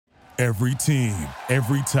Every team,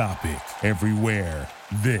 every topic, everywhere.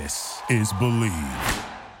 This is Believe.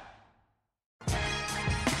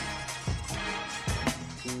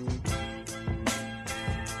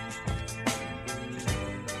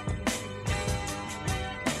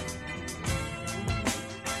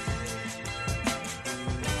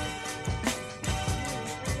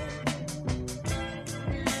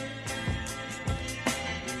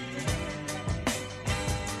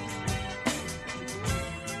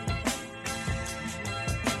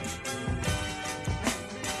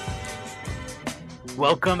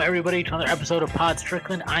 Welcome, everybody, to another episode of Pod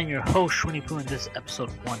Strickland. I'm your host, Shwin and this is episode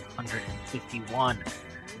 151.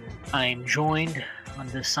 I am joined on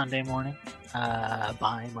this Sunday morning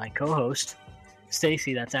by my co-host,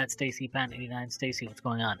 Stacy. That's at StacyPan89. Stacy, what's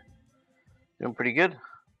going on? Doing pretty good.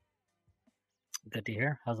 Good to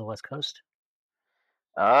hear. How's the West Coast?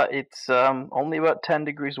 It's only about 10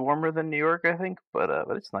 degrees warmer than New York, I think, but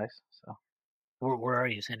it's nice. So, Where are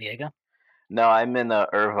you, San Diego? No, I'm in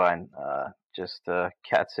Irvine. Just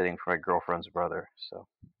cat sitting for my girlfriend's brother. So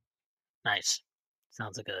Nice.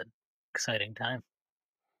 Sounds like an exciting time.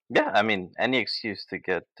 yeah, I mean, any excuse to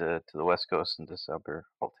get to the West Coast in December,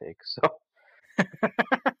 I'll take. So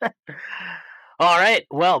all right.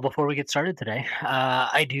 Well, before we get started today,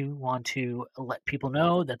 I do want to let people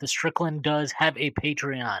know that the Strickland does have a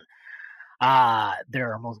Patreon.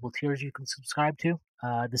 There are multiple tiers you can subscribe to.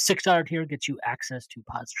 The $6 tier gets you access to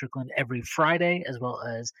Pod Strickland every Friday, as well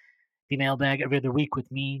as the mailbag every other week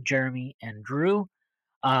with me, Jeremy, and Drew.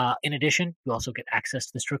 In addition, you also get access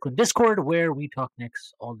to the Strickland Discord, where we talk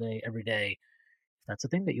Knicks all day, every day. If that's a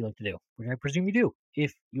thing that you like to do, which I presume you do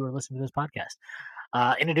if you are listening to this podcast.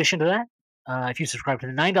 In addition to that, if you subscribe to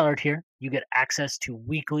the $9 tier, you get access to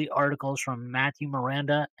weekly articles from Matthew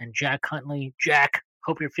Miranda and Jack Huntley. Jack,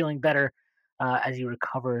 hope you're feeling better as he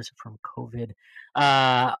recovers from COVID.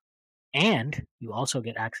 And you also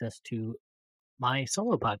get access to my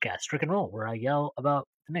solo podcast, Strick and Roll, where I yell about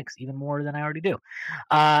the Knicks even more than I already do.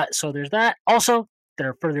 So there's that. Also, there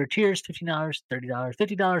are further tiers, $15, $30, $50,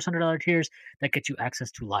 $100 tiers that get you access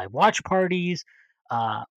to live watch parties,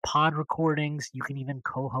 pod recordings. You can even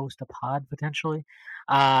co-host a pod potentially.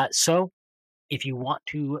 So if you want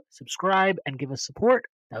to subscribe and give us support,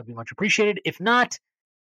 that would be much appreciated. If not,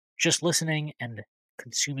 just listening and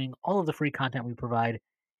consuming all of the free content we provide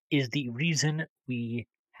is the reason we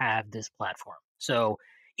have this platform. So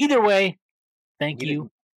either way, thank you.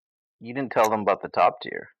 You didn't tell them about the top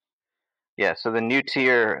tier. Yeah, so the new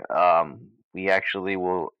tier, we actually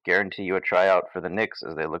will guarantee you a tryout for the Knicks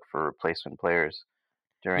as they look for replacement players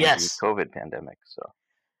during the COVID pandemic. So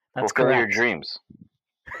That's fulfill your correct. dreams.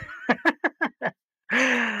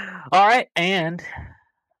 All right, and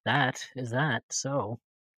that is that. So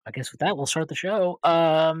I guess with that, we'll start the show.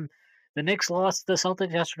 The Knicks lost the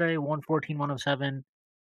Celtics yesterday, 114-107.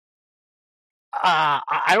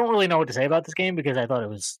 I don't really know what to say about this game because I thought it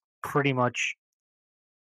was pretty much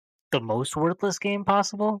the most worthless game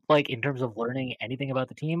possible, like in terms of learning anything about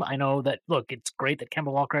the team. I know that, look, it's great that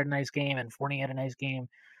Kemba Walker had a nice game and Fournier had a nice game.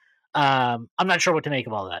 I'm not sure what to make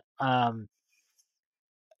of all that.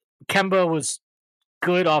 Kemba was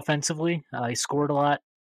good offensively. He scored a lot.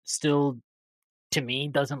 Still, to me,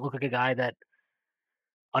 doesn't look like a guy that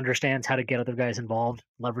understands how to get other guys involved,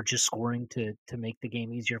 leverages scoring to make the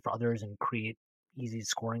game easier for others and create easy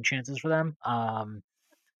scoring chances for them.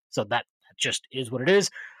 So that just is what it is.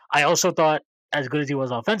 I also thought, as good as he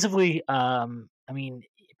was offensively, I mean,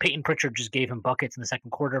 Peyton Pritchard just gave him buckets in the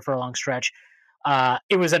second quarter for a long stretch.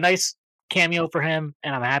 It was a nice cameo for him,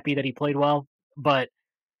 and I'm happy that he played well. But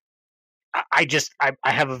I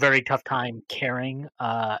have a very tough time caring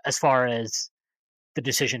as far as the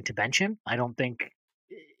decision to bench him. I don't think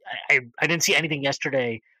I didn't see anything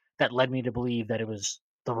yesterday that led me to believe that it was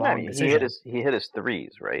the wrong decision. He hit his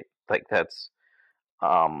threes, right? Like that's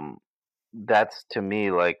to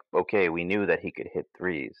me like, okay, we knew that he could hit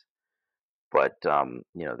threes, but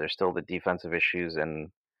there's still the defensive issues,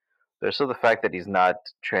 and there's still the fact that he's not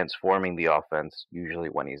transforming the offense usually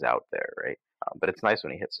when he's out there, right? But it's nice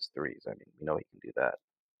when he hits his threes. I mean, we know he can do that.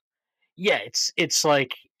 Yeah, it's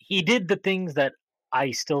like he did the things that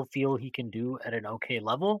I still feel he can do at an okay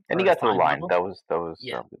level. And he got to the line. Level. That was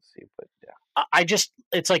yeah. Good to see, but yeah.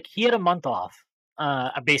 It's like he had a month off.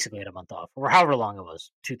 I basically had a month off, or however long it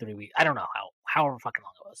was, 2-3 weeks. I don't know however fucking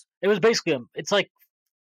long it was. It was basically it's like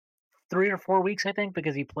 3 or 4 weeks, I think,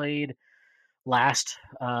 because he played last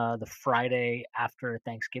the Friday after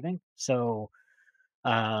Thanksgiving. So,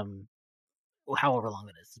 however long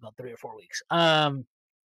it is, it's about 3 or 4 weeks.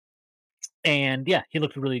 And yeah, he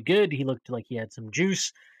looked really good. He looked like he had some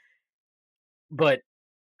juice. But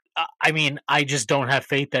I mean, I just don't have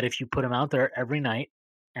faith that if you put him out there every night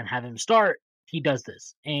and have him start, he does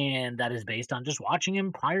this. And that is based on just watching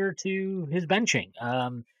him prior to his benching.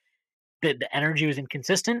 The energy was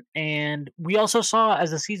inconsistent. And we also saw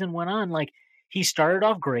as the season went on, like he started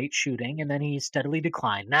off great shooting and then he steadily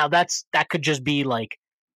declined. Now that could just be like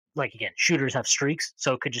again, shooters have streaks.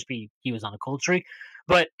 So it could just be he was on a cold streak.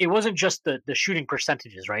 But it wasn't just the shooting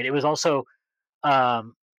percentages, right? It was also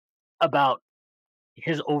about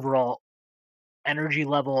his overall energy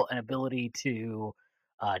level and ability to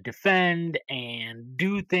defend and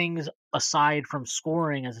do things aside from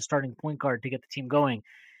scoring as a starting point guard to get the team going.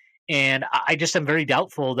 And I just am very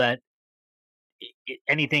doubtful that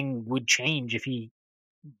anything would change if he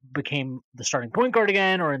became the starting point guard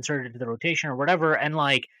again or inserted into the rotation or whatever. And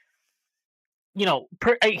like,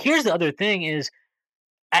 here's the other thing is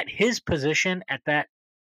at his position, at that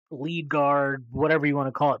lead guard, whatever you want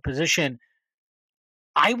to call it, position,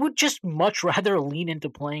 I would just much rather lean into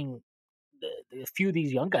playing a few of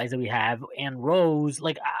these young guys that we have and Rose.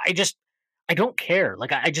 Like I don't care.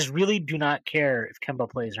 Like I just really do not care if Kemba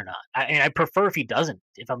plays or not. And I prefer if he doesn't,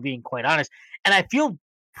 if I'm being quite honest. And I feel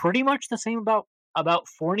pretty much the same about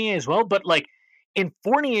Fournier as well. But like in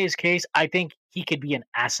Fournier's case, I think he could be an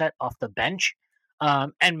asset off the bench.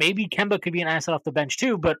 And maybe Kemba could be an asset off the bench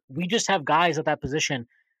too. But we just have guys at that position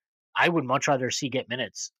I would much rather see get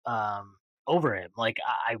minutes over him. Like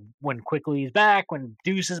when Quickly is back, when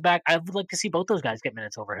Deuce is back, I would like to see both those guys get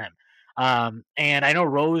minutes over him. And I know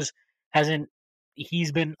Rose hasn't.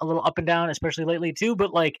 He's been a little up and down, especially lately too.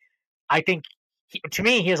 But like, I think to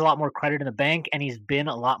me, he has a lot more credit in the bank, and he's been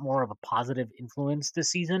a lot more of a positive influence this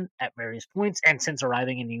season at various points, and since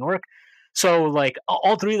arriving in New York. So like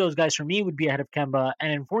all three of those guys for me would be ahead of Kemba,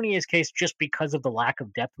 and in Fournier's case, just because of the lack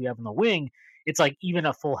of depth we have in the wing, it's like even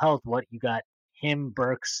a full health, what you got him,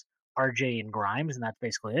 Burks, RJ, and Grimes, and that's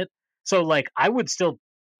basically it. So like I would still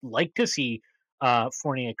like to see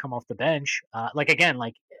Fournier come off the bench.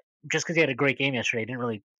 Just because he had a great game yesterday didn't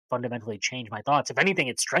really fundamentally change my thoughts. If anything,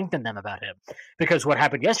 it strengthened them about him because what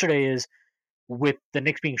happened yesterday is with the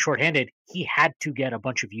Knicks being shorthanded, he had to get a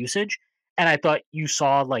bunch of usage, and I thought you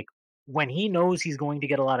saw like when he knows he's going to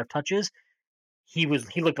get a lot of touches, he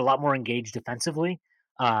looked a lot more engaged defensively.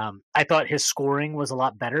 I thought his scoring was a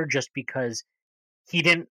lot better just because he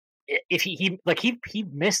didn't. If he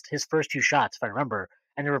missed his first two shots, if I remember,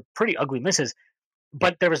 and they were pretty ugly misses,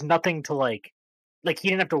 but there was nothing to like he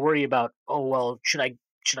didn't have to worry about. Oh well, should I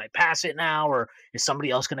pass it now, or is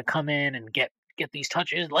somebody else going to come in and get these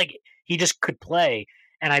touches? Like he just could play,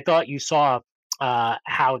 and I thought you saw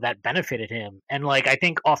how that benefited him. And like I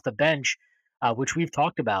think off the bench, which we've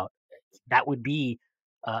talked about, that would be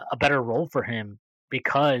a better role for him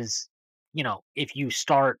because if you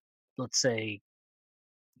start, let's say,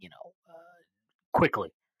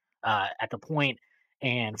 Quickly at the point,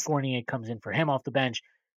 and Fournier comes in for him off the bench,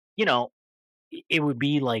 it would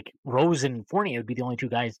be like Rose and Fournier would be the only two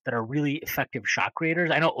guys that are really effective shot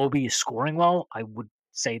creators. I know Obi is scoring well. I would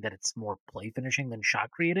say that it's more play finishing than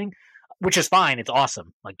shot creating, which is fine. It's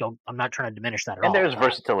awesome. Like, I'm not trying to diminish that at all. And there's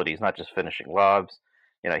versatility. He's not just finishing lobs.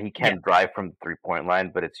 He can drive from the 3-point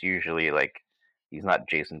line, but it's usually like he's not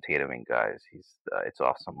Jason Tatuming guys. It's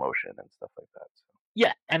off some motion and stuff like that. So.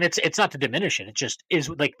 Yeah, and it's not to diminish it. It just is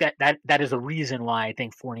like that is the reason why I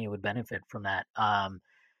think Fournier would benefit from that.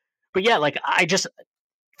 But yeah, like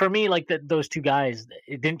for me, like those two guys,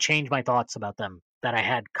 it didn't change my thoughts about them that I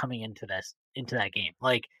had coming into that game.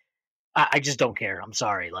 Like I just don't care. I'm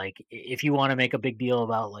sorry. Like if you want to make a big deal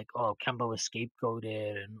about like, oh, Kemba was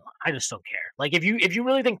scapegoated, and I just don't care. Like if you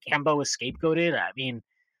really think Kemba was scapegoated, I mean,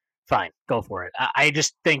 fine, go for it. I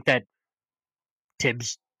just think that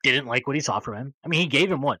Tibbs didn't like what he saw from him. I mean, he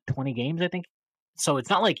gave him 20 games, I think. So it's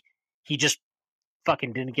not like he just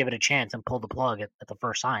fucking didn't give it a chance and pulled the plug at the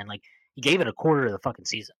first sign. Like he gave it a quarter of the fucking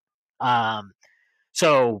season.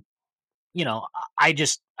 So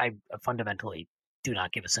I fundamentally do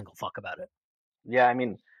not give a single fuck about it. Yeah, I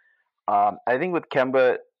mean, I think with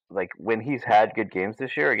Kemba, like when he's had good games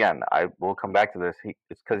this year, again, I will come back to this.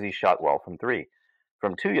 It's because he shot well from 3.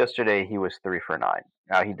 From 2 yesterday, he was 3 for 9.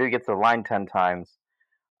 Now he did get to the line 10 times,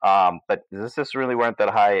 but his assists really weren't that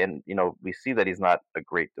high, and we see that he's not a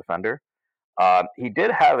great defender. He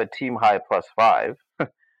did have a team high +5,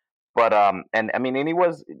 but and I mean, and he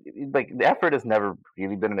was like the effort has never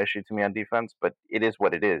really been an issue to me on defense, but it is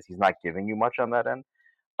what it is. He's not giving you much on that end.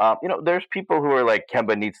 There's people who are like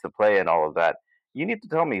Kemba needs to play and all of that. You need to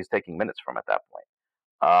tell me he's taking minutes from at that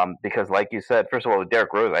point, because like you said, first of all, with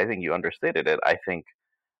Derrick Rose, I think you understated it. I think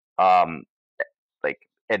like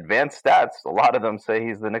advanced stats, a lot of them say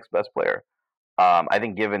he's the Knicks' best player. I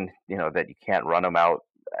think given that you can't run him out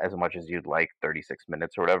as much as you'd like 36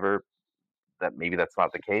 minutes or whatever, that maybe that's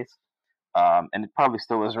not the case. And it probably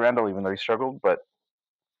still is Randall, even though he struggled. But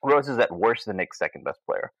Rose is at worst the Knicks' second best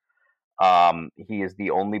player. He is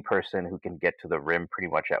the only person who can get to the rim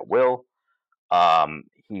pretty much at will.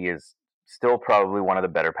 He is still probably one of the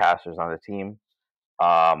better passers on the team.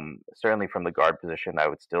 Certainly from the guard position, I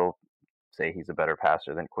would still say he's a better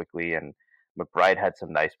passer than Quickly. And McBride had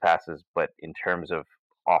some nice passes, but in terms of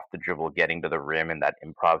off the dribble, getting to the rim and that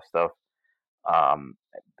improv stuff,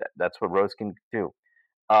 that's what Rose can do.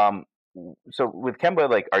 So with Kemba,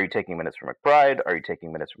 like, are you taking minutes from McBride? Are you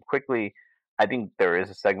taking minutes from Quickly? I think there is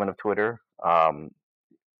a segment of Twitter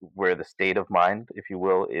where the state of mind, if you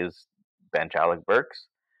will, is bench Alec Burks.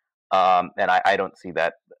 And I don't see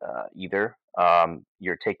that either.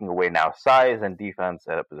 You're taking away now size and defense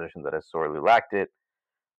at a position that has sorely lacked it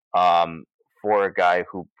for a guy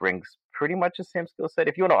who brings pretty much the same skill set.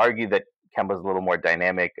 If you want to argue that Kemba's a little more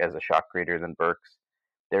dynamic as a shot creator than Burks,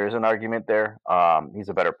 there is an argument there. He's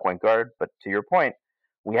a better point guard, but to your point,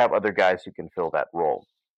 we have other guys who can fill that role.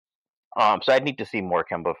 So I'd need to see more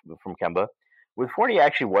Kemba from Kemba. With Fournier, I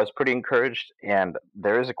actually was pretty encouraged, and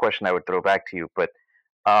there is a question I would throw back to you, but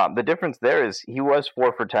the difference there is he was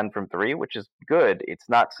 4 for 10 from 3, which is good. It's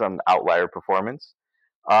not some outlier performance,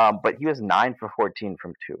 but he was 9 for 14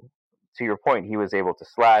 from 2. To your point, he was able to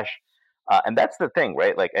slash, and that's the thing,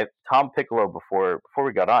 right? Like Tom Piccolo before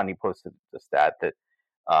we got on, he posted the stat that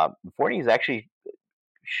Fournier is actually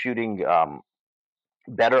shooting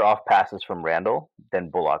better off passes from Randall than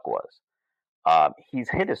Bullock was. He's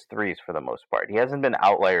hit his threes for the most part. He hasn't been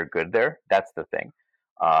outlier good there. That's the thing.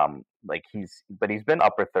 But he's been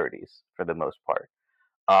upper 30s for the most part.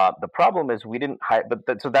 The problem is we didn't hire,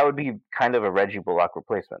 so that would be kind of a Reggie Bullock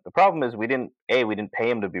replacement. The problem is we didn't pay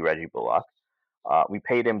him to be Reggie Bullock. We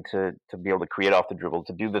paid him to be able to create off the dribble,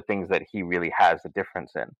 to do the things that he really has the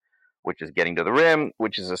difference in, which is getting to the rim,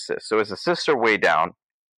 which is assists. So his assists are way down,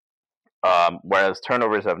 whereas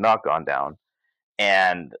turnovers have not gone down.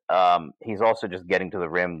 And he's also just getting to the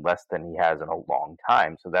rim less than he has in a long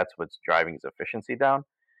time. So that's what's driving his efficiency down.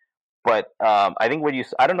 But I think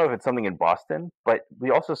I don't know if it's something in Boston, but we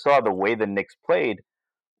also saw the way the Knicks played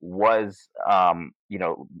was,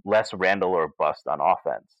 less Randall or bust on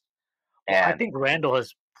offense. And I think Randall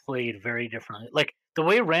has played very differently. Like the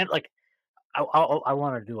way Randall, like I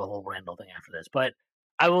want to do a whole Randall thing after this, but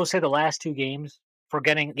I will say the last 2 games,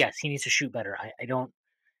 yes, he needs to shoot better. I don't.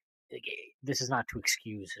 This is not to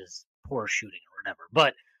excuse his poor shooting or whatever,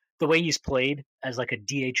 but the way he's played as like a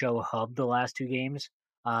DHO hub the last 2 games,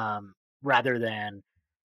 rather than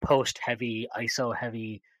post heavy, ISO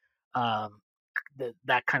heavy,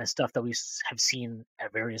 that kind of stuff that we have seen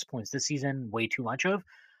at various points this season, way too much of.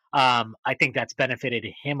 I think that's benefited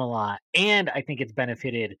him a lot, and I think it's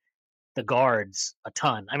benefited the guards a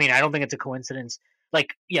ton. I mean, I don't think it's a coincidence.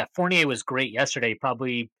 Like, yeah, Fournier was great yesterday,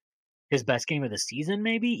 probably his best game of the season,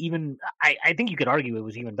 maybe. Even I think you could argue it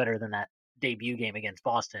was even better than that debut game against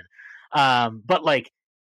Boston. But like,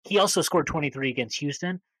 he also scored 23 against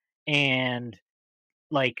Houston, and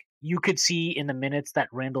like you could see in the minutes that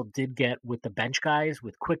Randall did get with the bench guys,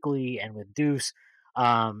 with Quickly and with Deuce,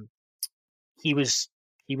 he was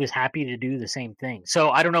happy to do the same thing. So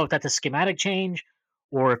I don't know if that's a schematic change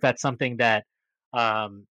or if that's something that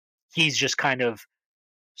he's just kind of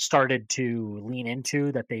started to lean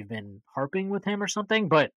into, that they've been harping with him or something.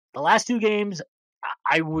 But the last 2 games,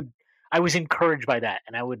 I was encouraged by that,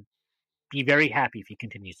 and I would be very happy if he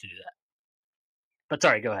continues to do that. But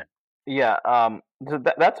sorry, go ahead. Yeah, so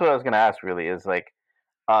that's what I was going to ask. Really, is like,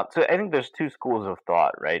 so I think there's 2 schools of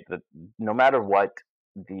thought, right? That no matter what,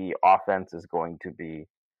 the offense is going to be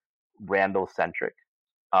Randall centric,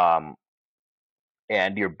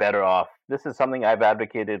 and you're better off. This is something I've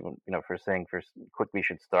advocated, for saying Quickly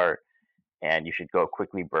should start, and you should go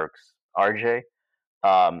Quickly, Burks, RJ.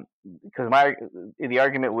 Because the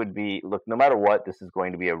argument would be, look, no matter what, this is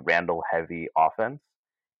going to be a Randall heavy offense,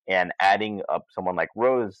 and adding up someone like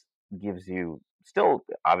Rose gives you, still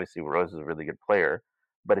obviously Rose is a really good player,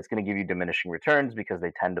 but it's going to give you diminishing returns because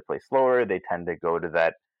they tend to play slower. They tend to go to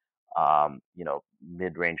that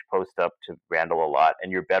mid-range post up to Randall a lot,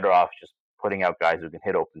 and you're better off just putting out guys who can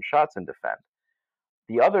hit open shots and defend.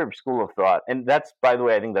 The other school of thought, and that's, by the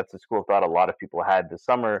way, I think that's the school of thought a lot of people had this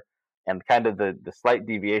summer, and kind of the slight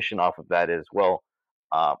deviation off of that is, well,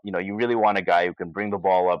 you really want a guy who can bring the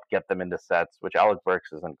ball up, get them into sets, which Alec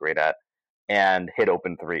Burks isn't great at, and hit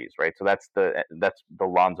open threes, right? So that's the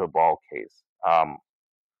Lonzo Ball case.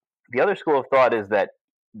 The other school of thought is that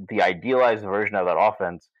the idealized version of that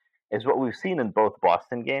offense is what we've seen in both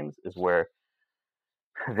Boston games, is where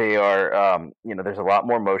they are, there's a lot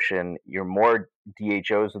more motion. You're more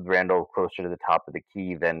DHOs with Randall closer to the top of the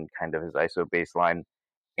key than kind of his ISO baseline,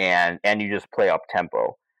 and you just play up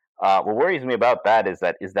tempo. What worries me about that is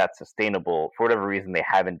that sustainable? For whatever reason, they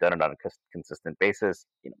haven't done it on a consistent basis.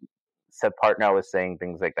 Seth Partnow is saying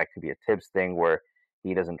things like that could be a Tibbs thing where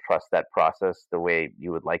he doesn't trust that process the way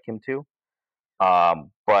you would like him to.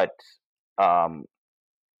 But um,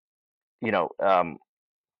 you know,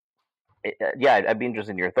 yeah, I'd be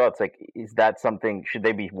interested in your thoughts. Like, is that something? Should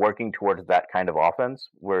they be working towards that kind of offense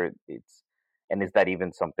where and is that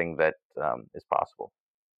even something that is possible?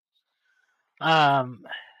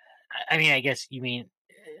 I mean, I guess you mean,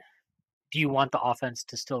 do you want the offense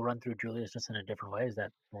to still run through Julius just in a different way? Is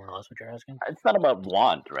that more or less what you're asking? It's not about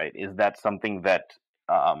want, right? Is that something that,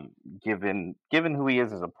 given who he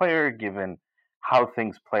is as a player, given how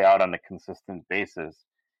things play out on a consistent basis,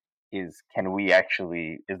 is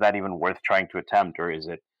that even worth trying to attempt, or is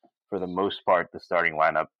it for the most part the starting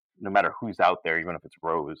lineup, no matter who's out there, even if it's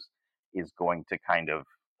Rose, is going to kind of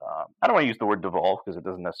I don't want to use the word devolve because it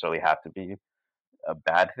doesn't necessarily have to be a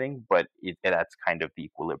bad thing, but that's kind of the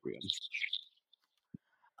equilibrium.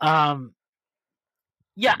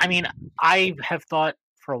 Yeah, I mean, I have thought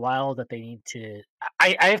for a while that they need to.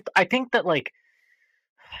 I think that like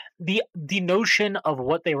the notion of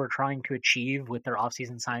what they were trying to achieve with their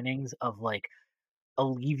offseason signings of like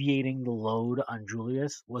alleviating the load on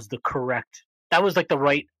Julius was the correct. That was like the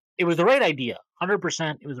right. It was the right idea,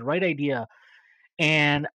 100%. It was the right idea,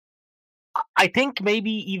 and I think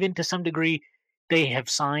maybe even to some degree they have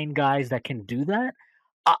signed guys that can do that.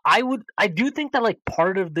 I do think that like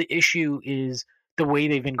part of the issue is the way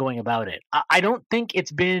they've been going about it. I don't think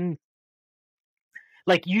it's been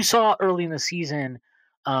like you saw early in the season.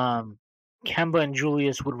 Kemba and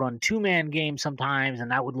Julius would run 2-man games sometimes,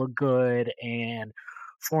 and that would look good. And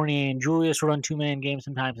Fournier and Julius would run 2-man games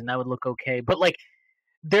sometimes, and that would look okay. But like,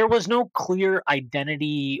 there was no clear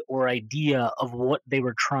identity or idea of what they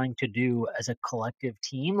were trying to do as a collective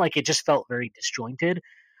team. Like, it just felt very disjointed.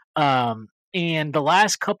 And the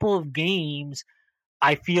last couple of games,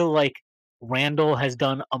 I feel like Randall has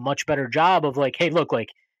done a much better job of like, hey, look, like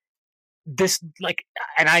this, like,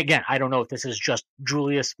 and I don't know if this is just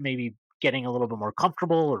Julius maybe getting a little bit more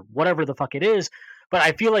comfortable or whatever the fuck it is, but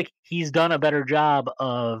I feel like he's done a better job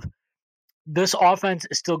of this offense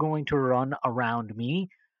is still going to run around me,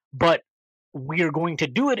 but we are going to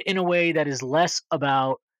do it in a way that is less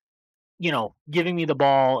about, giving me the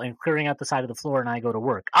ball and clearing out the side of the floor and I go to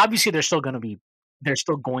work. Obviously, there's still going to be,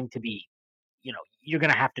 you're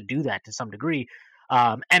going to have to do that to some degree.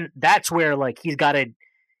 And that's where like he's got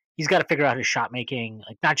to figure out his shot making,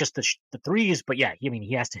 like not just the threes, but yeah, I mean,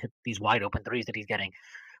 he has to hit these wide open threes that he's getting,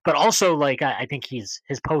 but also like I think his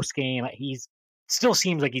post game, he's still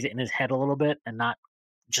seems like he's in his head a little bit and not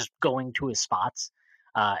just going to his spots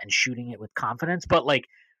and shooting it with confidence. But like,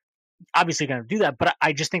 obviously going to do that. But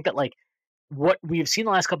I just think that like what we've seen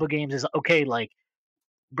the last couple of games is okay, like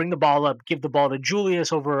bring the ball up, give the ball to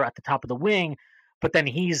Julius over at the top of the wing, but then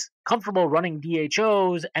he's comfortable running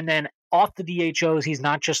DHOs, and then off the DHOs, he's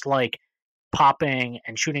not just like popping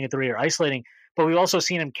and shooting a three or isolating, but we've also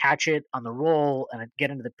seen him catch it on the roll and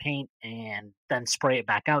get into the paint and then spray it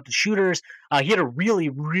back out to shooters. He had a really,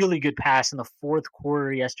 really good pass in the fourth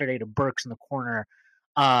quarter yesterday to Burks in the corner,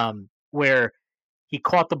 where he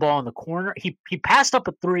caught the ball in the corner. He passed up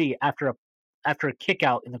a three after a kick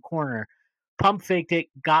out in the corner, pump faked it,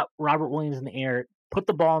 got Robert Williams in the air, put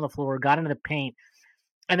the ball on the floor, got into the paint,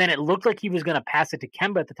 and then it looked like he was going to pass it to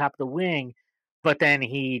Kemba at the top of the wing, but then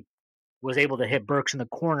he was able to hit Burks in the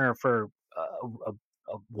corner for a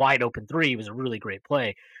wide open three. It was a really great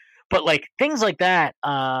play. But like things like that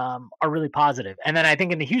are really positive. And then I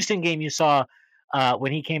think in the Houston game, you saw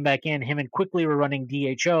when he came back in, him and Quickly were running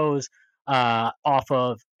DHOs off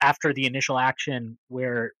of after the initial action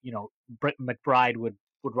where, Britt McBride would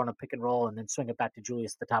run a pick and roll and then swing it back to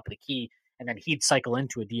Julius at the top of the key. And then he'd cycle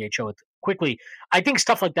into a DHO quickly. I think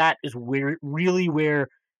stuff like that is really where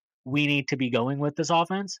we need to be going with this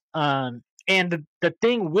offense. And the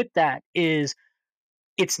thing with that is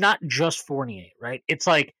it's not just Fournier, right? It's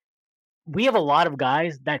like we have a lot of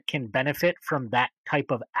guys that can benefit from that type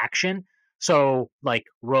of action. So like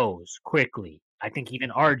Rose, Quickly, I think even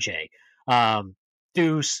RJ,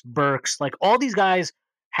 Deuce, Burks, like all these guys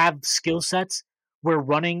have skill sets where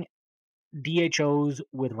running DHOs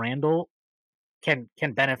with Randall can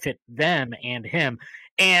benefit them and him.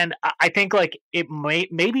 And I think like it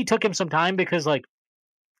maybe took him some time because like,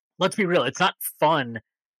 let's be real, it's not fun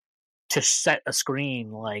to set a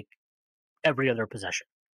screen like every other possession.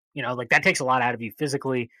 Like that takes a lot out of you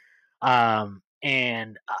physically. And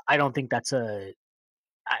I don't think that's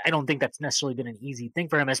I don't think that's necessarily been an easy thing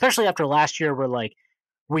for him, especially after last year where like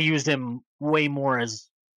we used him way more as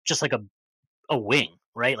just like a wing,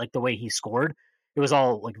 right? Like the way he scored, it was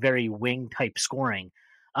all like very wing type scoring.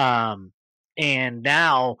 And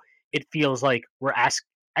now it feels like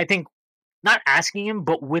I think not asking him,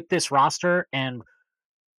 but with this roster and,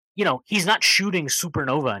 he's not shooting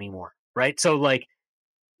supernova anymore, right? So like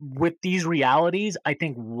with these realities, I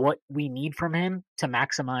think what we need from him to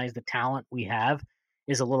maximize the talent we have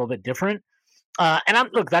is a little bit different. And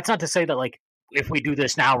look, that's not to say that like if we do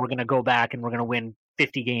this now, we're going to go back and we're going to win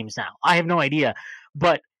 50 games now. I have no idea.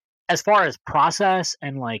 But as far as process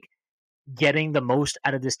and like getting the most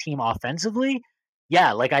out of this team offensively,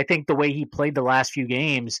 yeah, like I think the way he played the last few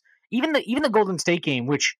games, even the Golden State game,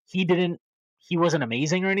 which he wasn't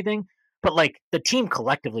amazing or anything, but like the team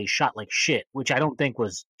collectively shot like shit, which I don't think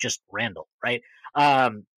was just Randall, right?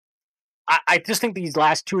 I just think these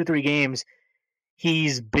last 2 or 3 games,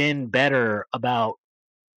 he's been better about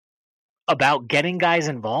getting guys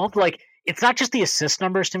involved. Like it's not just the assist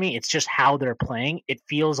numbers to me; it's just how they're playing. It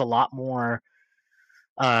feels a lot more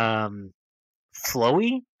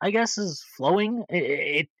flowy, I guess is flowing.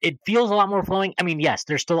 It feels a lot more flowing. I mean, yes,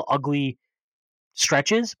 there's still ugly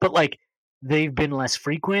stretches, but like they've been less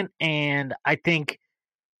frequent. And I think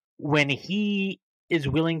when he is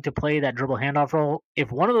willing to play that dribble handoff role,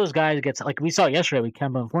 if one of those guys gets, like we saw yesterday with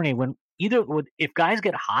Kemba and Fournier, if guys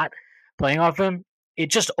get hot playing off him, it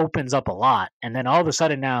just opens up a lot. And then all of a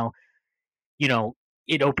sudden now,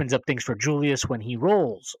 it opens up things for Julius when he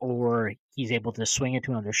rolls, or he's able to swing it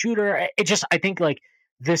to another shooter. I think like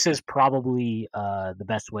this is probably the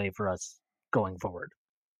best way for us going forward.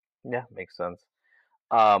 Yeah, makes sense.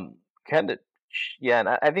 Kind of, yeah, and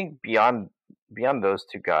I think beyond those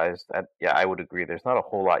two guys, I would agree. There's not a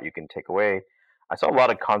whole lot you can take away. I saw a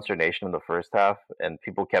lot of consternation in the first half, and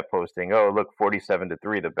people kept posting, "Oh, look,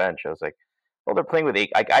 47-3, the bench." I was like, "Well, they're playing with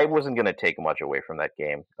 8." I wasn't going to take much away from that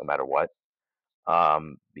game, no matter what,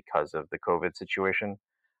 because of the COVID situation.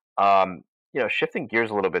 Shifting gears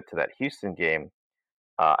a little bit to that Houston game,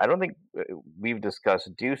 I don't think we've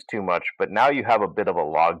discussed Deuce too much, but now you have a bit of a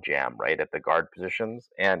log jam, right, at the guard positions.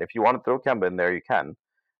 And if you want to throw Kemba in there, you can.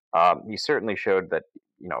 He certainly showed that,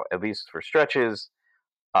 at least for stretches,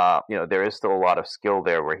 there is still a lot of skill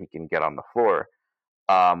there where he can get on the floor.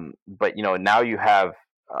 But, now you have,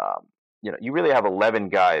 you really have 11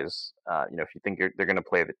 guys. If you think they're going to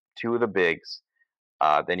play the 2 of the bigs,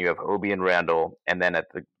 then you have Obi and Randall. And then at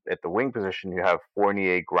the wing position, you have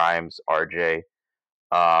Fournier, Grimes, RJ,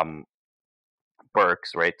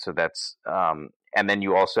 Burks, right? So that's and then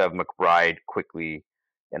you also have McBride, Quickly,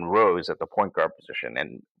 and Rose at the point guard position,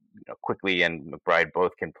 and Quickly and McBride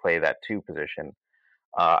both can play that 2 position.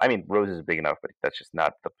 I mean, Rose is big enough, but that's just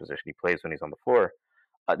not the position he plays when he's on the floor.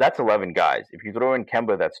 That's 11 guys. If you throw in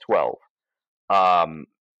Kemba, that's 12.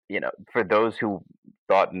 For those who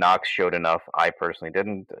thought Knox showed enough, I personally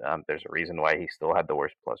didn't. There's a reason why he still had the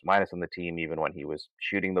worst plus minus on the team, even when he was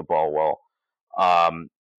shooting the ball well.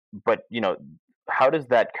 But how does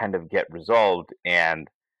that kind of get resolved? And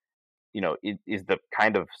is the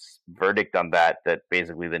kind of verdict on that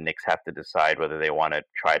basically the Knicks have to decide whether they want to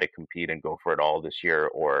try to compete and go for it all this year,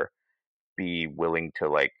 or be willing to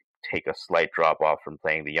like take a slight drop off from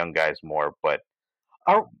playing the young guys more? But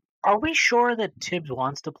are we sure that Tibbs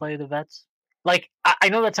wants to play the vets? Like, I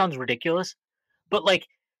know that sounds ridiculous, but like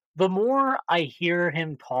the more I hear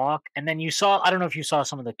him talk, and then I don't know if you saw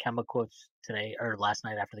some of the Kemba quotes today or last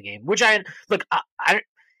night after the game, which I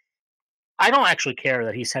don't actually care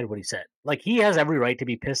that he said what he said. Like, he has every right to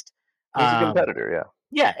be pissed. He's a competitor, yeah.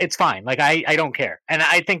 Yeah, it's fine. Like, I don't care. And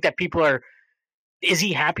I think that people are... Is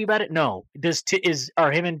he happy about it? No.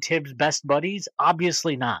 Are him and Tibbs best buddies?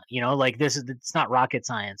 Obviously not. Like, it's not rocket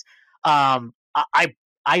science. I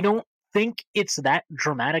don't think it's that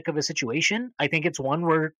dramatic of a situation. I think it's one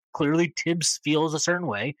where clearly Tibbs feels a certain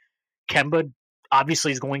way. Kemba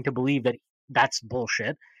obviously is going to believe that that's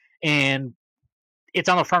bullshit. And it's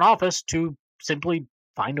on the front office to simply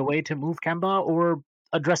find a way to move Kemba or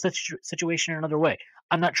address the situation in another way.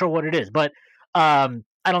 I'm not sure what it is, but I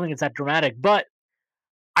don't think it's that dramatic. But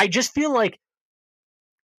I just feel like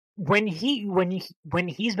when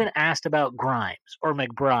he's been asked about Grimes or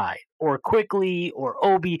McBride or Quickly or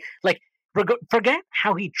Obi, like, forget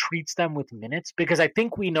how he treats them with minutes, because I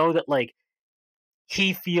think we know that like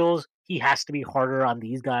he feels he has to be harder on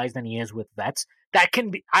these guys than he is with vets. That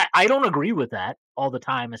can be. I don't agree with that all the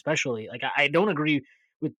time, especially like I don't agree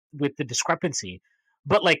with the discrepancy,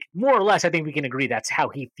 but like more or less, I think we can agree that's how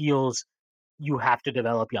he feels. You have to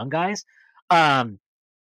develop young guys, but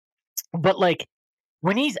like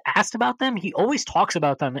when he's asked about them, he always talks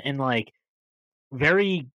about them in like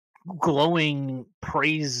very glowing,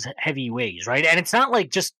 praise-heavy ways, right? And it's not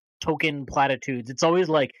like just token platitudes. It's always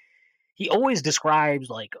like he always describes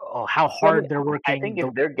like how hard they're working. I think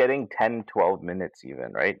if they're getting 10, 12 minutes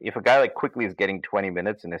even, right? If a guy like Quickly is getting 20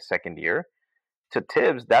 minutes in his second year, to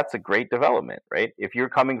Tibbs, that's a great development, right? If you're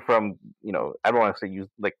coming from, I don't want to say use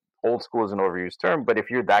like old school is an overused term, but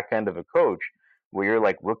if you're that kind of a coach where you're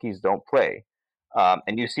like rookies don't play,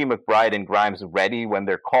 and you see McBride and Grimes ready when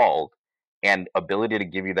they're called and ability to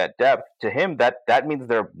give you that depth, to him that means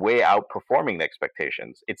they're way outperforming the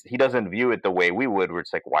expectations. He doesn't view it the way we would, where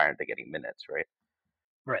it's like, why aren't they getting minutes, right?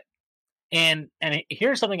 Right. And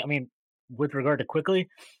here's something, I mean, with regard to Quickly,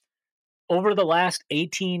 over the last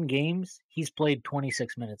 18 games, he's played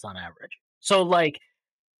 26 minutes on average. So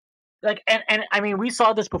and I mean, we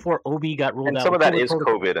saw this before Obi got ruled out. And some of that is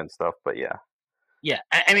COVID and stuff, but yeah. Yeah,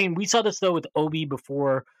 I mean, we saw this though with Obi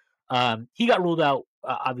before he got ruled out.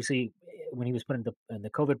 Obviously, when he was put in the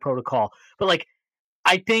COVID protocol, but like,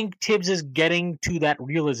 I think Tibbs is getting to that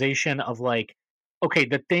realization of like, okay,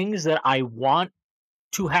 the things that I want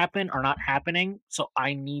to happen are not happening, so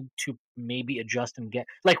I need to maybe adjust and get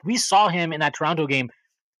like we saw him in that Toronto game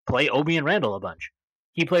play Obi and Randall a bunch.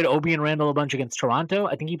 He played Obi and Randall a bunch against Toronto.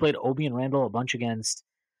 I think he played Obi and Randall a bunch against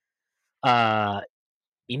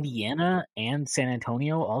Indiana and San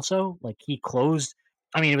Antonio also. Like he closed,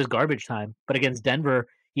 I mean, it was garbage time, but against Denver,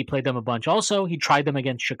 he played them a bunch also. He tried them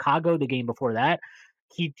against Chicago the game before that.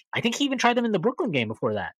 I think he even tried them in the Brooklyn game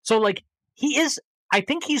before that. So like I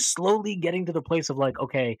think he's slowly getting to the place of like,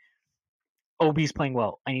 okay, Obi's playing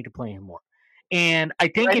well. I need to play him more. And I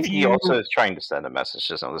think he also is trying to send a message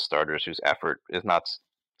to some of the starters whose effort is not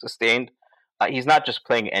sustained. He's not just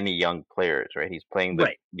playing any young players, right? He's playing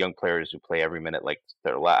the young players who play every minute like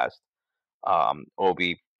their last.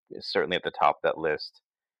 Obi is certainly at the top of that list.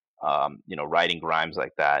 Riding Grimes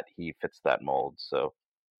like that, he fits that mold. So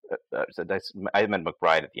I meant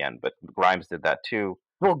McBride at the end, but Grimes did that too.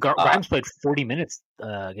 Well, Grimes played 40 minutes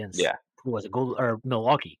against who was it,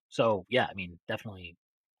 Milwaukee. So yeah, I mean, definitely.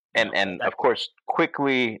 And of course,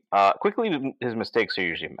 quickly, his mistakes are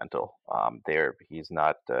usually mental. He's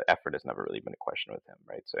not effort has never really been a question with him,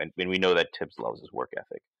 right? So, and we know that Tibbs loves his work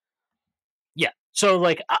ethic. Yeah. So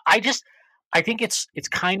like, I think it's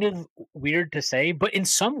kind of weird to say, but in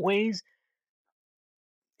some ways,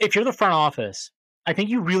 if you're the front office, I think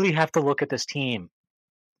you really have to look at this team.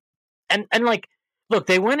 And like, look,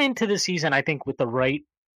 they went into the season, I think, with the right.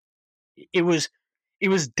 It was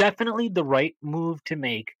definitely the right move to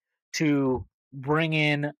make to bring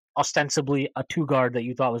in ostensibly a two guard that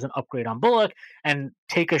you thought was an upgrade on Bullock and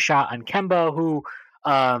take a shot on Kemba, who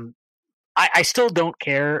I still don't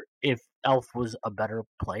care if Elf was a better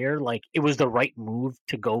player. Like, it was the right move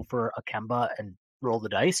to go for a Kemba and roll the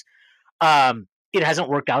dice. It hasn't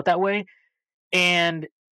worked out that way, and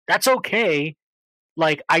that's okay.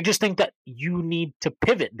 Like, I just think that you need to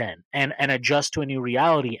pivot then and adjust to a new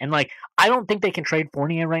reality. And like, I don't think they can trade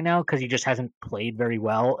Fournier right now because he just hasn't played very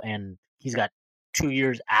well, and he's got 2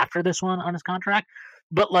 years after this one on his contract.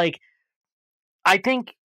 But like, I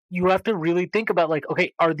think you have to really think about like,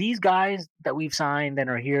 okay, are these guys that we've signed and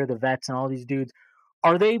are here, the vets and all these dudes,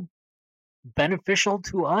 are they beneficial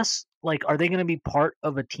to us? Like, are they going to be part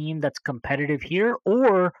of a team that's competitive here,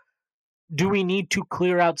 or do we need to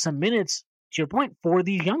clear out some minutes, to your point, for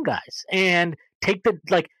these young guys and take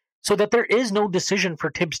so that there is no decision for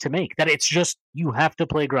Tibbs to make, that it's just, you have to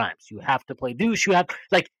play Grimes, you have to play Deuce,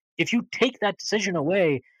 if you take that decision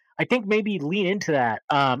away, I think maybe lean into that.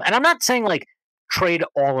 And I'm not saying like trade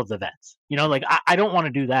all of the vets, I don't want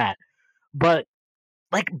to do that, but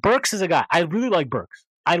like Burks is a guy, I really like Burks.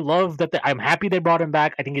 I love that I'm happy they brought him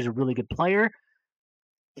back. I think he's a really good player.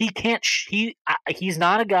 He's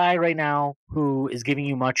not a guy right now who is giving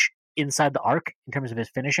you much inside the arc in terms of his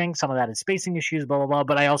finishing. Some of that is spacing issues, blah, blah, blah.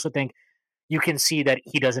 But I also think you can see that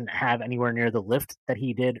he doesn't have anywhere near the lift that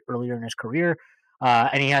he did earlier in his career.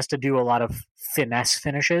 And he has to do a lot of finesse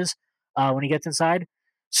finishes when he gets inside.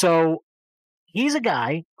 So he's a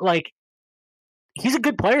guy, like, he's a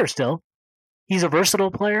good player still. He's a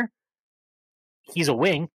versatile player. He's a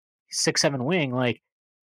wing, 6'7" wing. Like,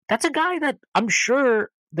 that's a guy that I'm sure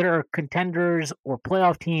there are contenders or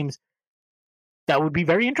playoff teams that would be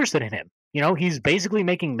very interested in him. He's basically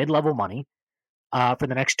making mid-level money for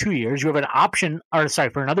the next 2 years. You have an option,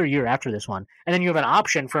 for another year after this one, and then you have an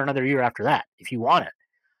option for another year after that if you want it.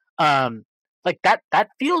 Like that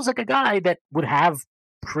feels like a guy that would have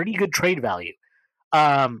pretty good trade value.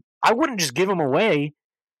 I wouldn't just give him away,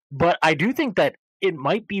 but I do think that it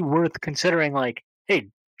might be worth considering, like, hey,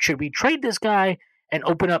 should we trade this guy and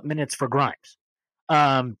open up minutes for Grimes?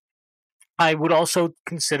 I would also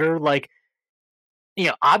consider, like,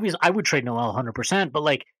 Obviously I would trade Noel 100%, but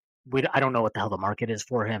like, I don't know what the hell the market is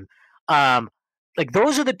for him. Like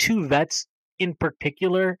those are the two vets in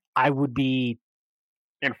particular I would be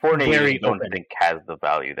And Fournier, you very don't open. think has the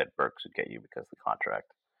value that Burks would get you because of the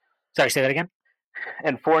contract. Sorry, say that again?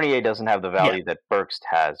 And Fournier doesn't have the value that Burks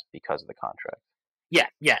has because of the contract.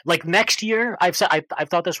 Yeah. Like next year, I've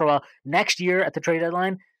thought this for a while. Next year at the trade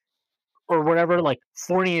deadline or whatever, like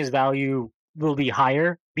Fournier's value will be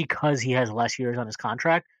higher because he has less years on his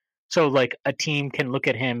contract. So like a team can look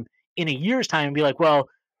at him in a year's time and be like, well,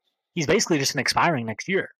 he's basically just an expiring next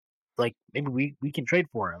year. Like maybe we can trade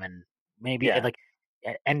for him, and maybe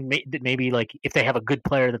maybe like if they have a good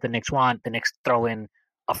player that the Knicks want, the Knicks throw in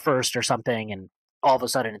a first or something, and all of a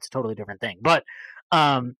sudden it's a totally different thing. But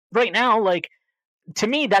right now, like to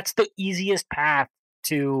me, that's the easiest path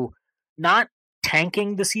to not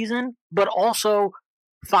tanking the season, but also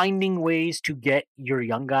finding ways to get your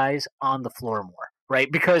young guys on the floor more, right?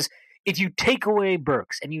 Because if you take away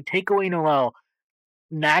Burks and you take away Noel,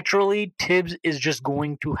 naturally Tibbs is just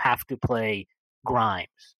going to have to play Grimes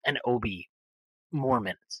and Obi more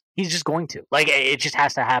minutes. He's just going to. Like it just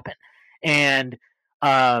has to happen. And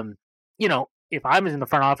if I was in the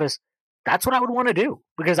front office, that's what I would want to do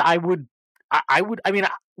because I mean,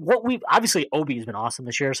 what we've obviously Obi has been awesome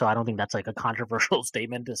this year, so I don't think that's like a controversial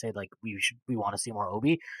statement to say like we want to see more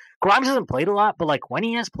Obi. Grimes hasn't played a lot, but like when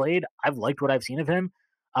he has played, I've liked what I've seen of him.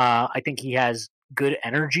 I think he has good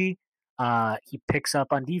energy. He picks up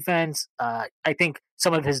on defense. I think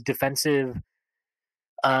some of his defensive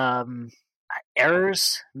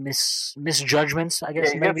errors, misjudgments, I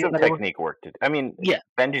guess. Yeah, he got some technique work to do. I mean,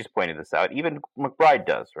 Benji's pointed this out. Even McBride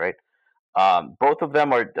does, right? Both of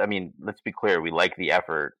them are, I mean, let's be clear, we like the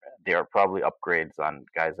effort. They are probably upgrades on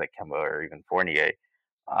guys like Kemba or even Fournier.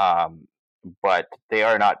 But they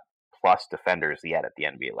are not plus defenders yet at the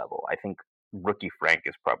NBA level. I think rookie Frank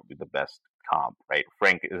is probably the best comp, right?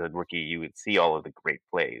 Frank is a rookie, you would see all of the great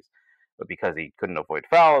plays. But because he couldn't avoid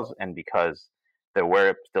fouls and because there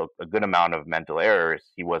were still a good amount of mental errors,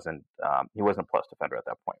 he wasn't plus defender at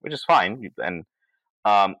that point, which is fine. And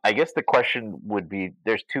I guess the question would be: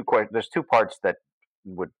 there's two parts that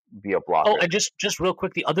would be a blocker. Oh, and just real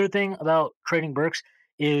quick, the other thing about trading Burks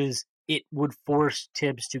is it would force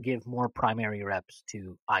Tibbs to give more primary reps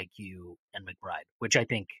to IQ and McBride, which I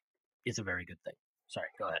think is a very good thing. Sorry,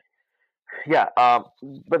 go ahead. Yeah,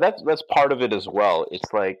 but that's part of it as well.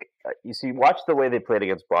 It's like watch the way they played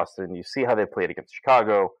against Boston. You see how they played against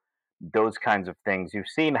Chicago. Those kinds of things. You've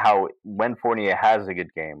seen how when Fournier has a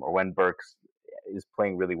good game or when Burks is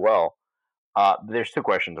playing really well. There's two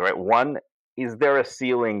questions, right? One, is there a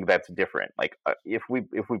ceiling that's different? Like if we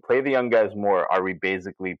play the young guys more, are we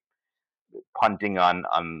basically punting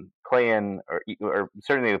on play-in or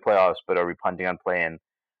certainly the playoffs? But are we punting on play-in?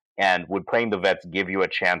 And would playing the vets give you a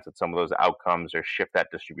chance at some of those outcomes or shift that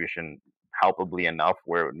distribution palpably enough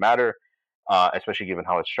where it would matter, especially given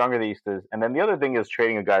how much stronger the East is? And then the other thing is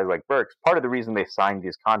trading a guy like Burks. Part of the reason they signed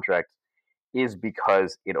these contracts is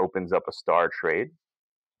because it opens up a star trade.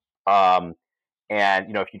 And,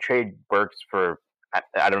 if you trade Burks for,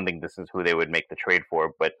 I don't think this is who they would make the trade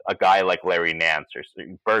for, but a guy like Larry Nance or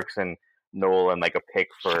Burks and Noel and like a pick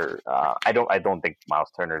for, I don't think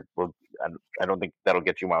Miles Turner will, I don't think that'll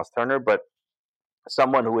get you Miles Turner, but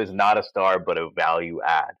someone who is not a star but a value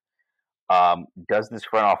add. Does this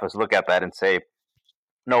front office look at that and say,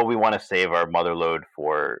 no, we want to save our mother load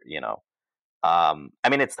for, I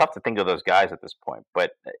mean, it's tough to think of those guys at this point,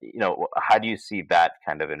 but how do you see that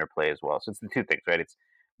kind of interplay as well? So it's the two things, right? It's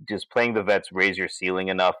just playing the vets raise your ceiling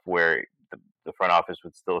enough where the front office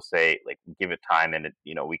would still say, like, give it time and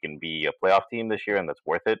we can be a playoff team this year and that's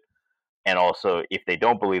worth it. And also, if they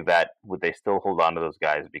don't believe that, would they still hold on to those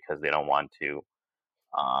guys because they don't want to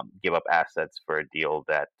give up assets for a deal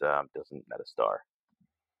that doesn't net a star?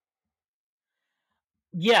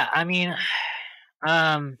 Yeah, I mean,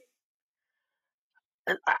 I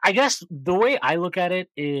guess the way I look at it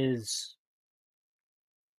is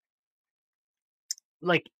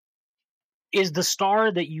like, is the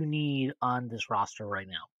star that you need on this roster right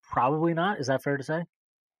now? Probably not. Is that fair to say?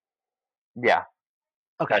 Yeah.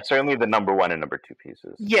 Okay. Certainly the number one and number two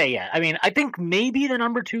pieces. Yeah. I mean, I think maybe the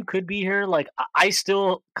number two could be here. Like, I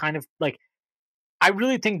still kind of like, I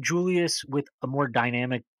really think Julius with a more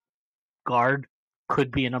dynamic guard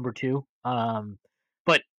could be a number two.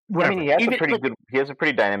 But whatever. I mean, he has a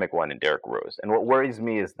pretty dynamic one in Derrick Rose. And what worries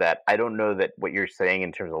me is that I don't know that what you're saying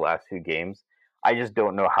in terms of the last two games, I just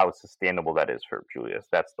don't know how sustainable that is for Julius.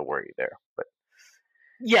 That's the worry there. But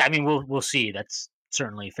yeah, I mean, we'll see. That's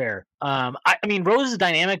certainly fair. I mean, Rose is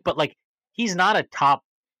dynamic, but like he's not a top,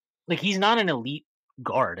 like he's not an elite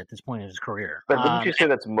guard at this point in his career. But wouldn't you say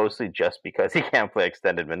that's mostly just because he can't play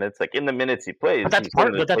extended minutes? Like in the minutes he plays, but that's he part.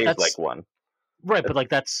 certainly But plays that's like one. right. But like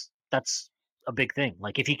that's a big thing.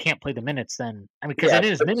 Like if he can't play the minutes, then I mean, because Yeah, in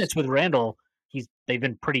his but minutes with Randall, they've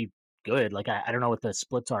been pretty good. Like I don't know what the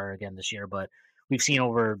splits are again this year, but we've seen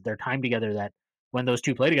over their time together that when those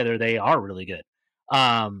two play together, they are really good.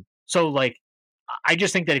 So like I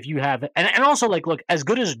just think that if you have and also like look, as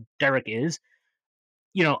good as Derek is,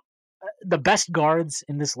 you know, the best guards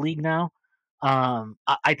in this league now,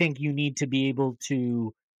 I think you need to be able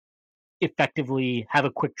to effectively have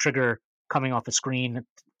a quick trigger coming off a screen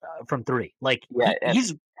from three. Like yeah,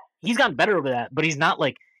 he's gotten better over that, but he's not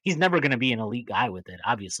like he's never going to be an elite guy with it,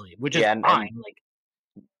 obviously, which is yeah, fine. Like,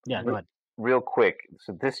 yeah, go ahead. Real quick,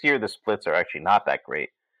 so this year the splits are actually not that great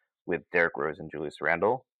with Derrick Rose and Julius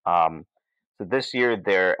Randle. So this year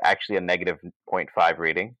they're actually a negative 0.5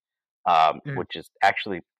 rating, which is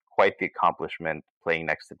actually quite the accomplishment playing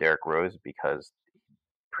next to Derrick Rose because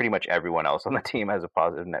pretty much everyone else on the team has a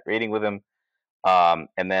positive net rating with him.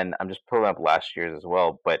 And then I'm just pulling up last year's as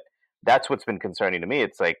well, but that's what's been concerning to me.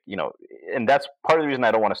 It's like, and that's part of the reason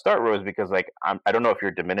I don't want to start Rose because like I don't know if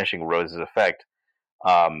you're diminishing Rose's effect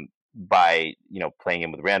by playing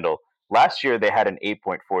him with Randall. Last year they had an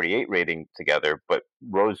 8.48 rating together, but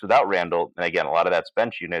Rose without Randall, and again a lot of that's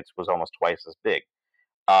bench units, was almost twice as big.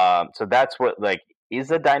 So that's what like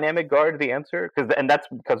is a dynamic guard the answer? And that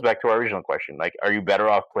comes back to our original question. Like, are you better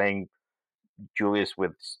off playing Julius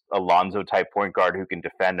with Alonzo type point guard who can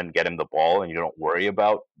defend and get him the ball, and you don't worry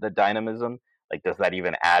about the dynamism? Like, does that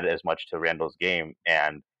even add as much to Randall's game?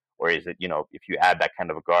 Or is it if you add that kind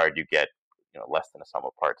of a guard, you get less than a sum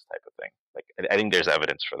of parts type of thing? Like, I think there's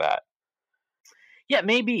evidence for that. Yeah,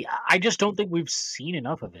 maybe. I just don't think we've seen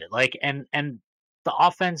enough of it. Like, and the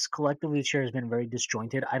offense collectively this year has been very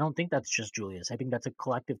disjointed. I don't think that's just Julius. I think that's a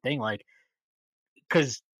collective thing. Like,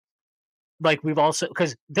 because like we've also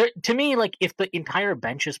because to me, like if the entire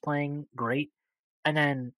bench is playing great, and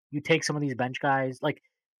then you take some of these bench guys, like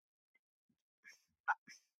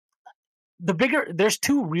there's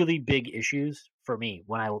two really big issues for me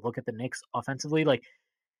when I look at the Knicks offensively. Like,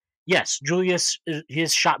 yes, Julius,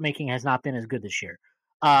 his shot making has not been as good this year.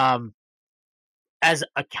 As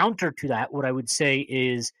a counter to that, what I would say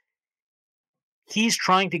is he's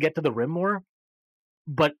trying to get to the rim more,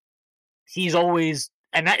 but he's always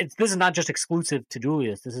and this is not just exclusive to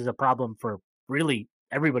Julius. This is a problem for really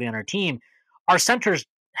everybody on our team. Our centers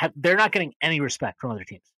they're not getting any respect from other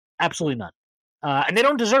teams, absolutely none, and they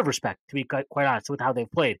don't deserve respect, to be quite honest with how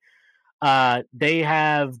they've played. They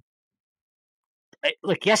have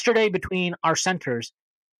like yesterday between our centers,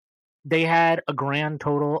 they had a grand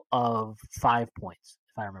total of 5 points,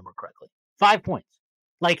 if I remember correctly. 5 points.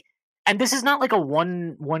 Like, and this is not like a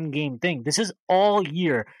one game thing. This is all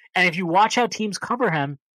year. And if you watch how teams cover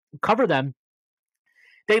them,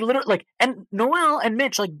 they literally like, and Noel and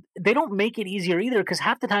Mitch, like, they don't make it easier either because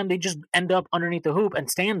half the time they just end up underneath the hoop and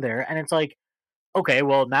stand there. And it's like, okay,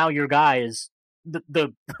 well, now your guy is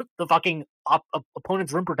the fucking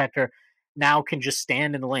opponent's rim protector now can just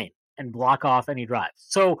stand in the lane and block off any drives.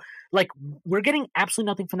 So, like, we're getting absolutely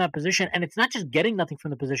nothing from that position, and it's not just getting nothing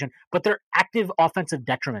from the position, but they're active offensive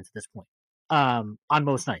detriments at this point on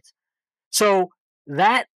most nights. So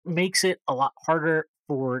that makes it a lot harder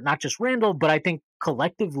for not just Randall, but I think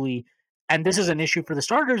collectively, and this is an issue for the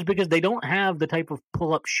starters because they don't have the type of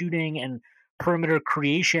pull-up shooting and perimeter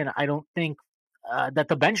creation, I don't think, that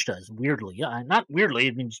the bench does, weirdly. Not weirdly,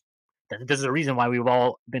 I mean, this is a reason why we've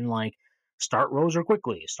all been like, start Rose or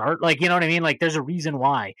quickly. Start, like, you know what I mean? Like, there's a reason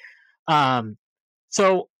why.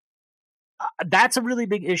 So that's a really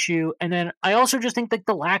big issue. And then I also just think that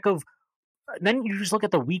the lack of, then you just look at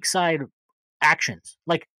the weak side actions.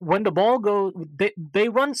 Like, when the ball goes, they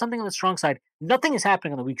run something on the strong side, nothing is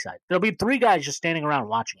happening on the weak side. There'll be 3 guys just standing around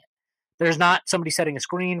watching it. There's not somebody setting a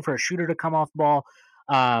screen for a shooter to come off the ball.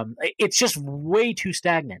 It's just way too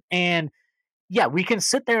stagnant. And yeah, we can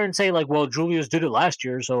sit there and say like, well, Julius did it last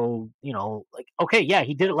year, so like, okay, yeah,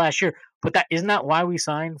 he did it last year, but isn't that why we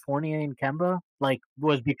signed Fournier and Kemba? Like,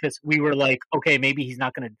 was because we were like, okay, maybe he's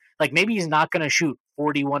not gonna shoot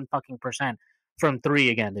 41% from 3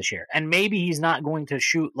 again this year, and maybe he's not going to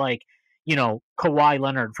shoot like Kawhi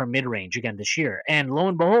Leonard from mid range again this year. And lo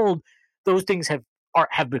and behold, those things have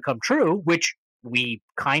become true, which we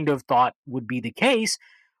kind of thought would be the case,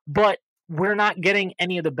 but we're not getting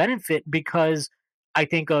any of the benefit because I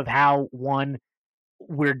think of how, 1,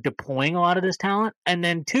 we're deploying a lot of this talent, and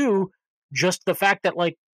then 2, just the fact that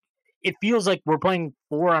like it feels like we're playing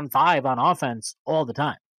 4-on-5 on offense all the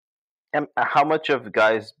time. And how much of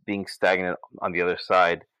guys being stagnant on the other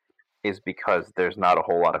side is because there's not a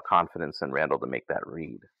whole lot of confidence in Randall to make that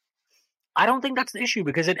read. I don't think that's the issue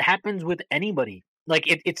because it happens with anybody. Like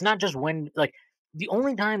it's not just when like the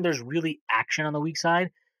only time there's really action on the weak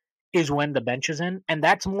side is when the bench is in, and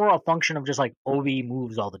that's more a function of just like Obi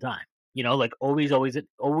moves all the time. You know, like Obi's always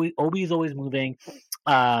moving.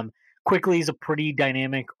 Quickly is a pretty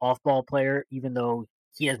dynamic off-ball player, even though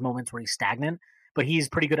he has moments where he's stagnant. But he's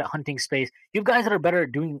pretty good at hunting space. You have guys that are better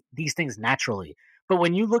at doing these things naturally. But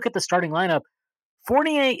when you look at the starting lineup,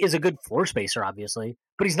 Fournier is a good floor spacer, obviously,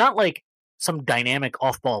 but he's not like some dynamic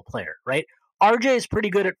off-ball player, right? RJ is pretty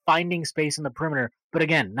good at finding space in the perimeter, but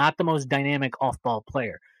again, not the most dynamic off-ball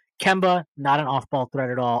player. Kemba, not an off-ball threat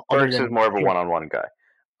at all. Burks is more of a one-on-one guy.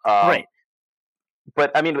 Right.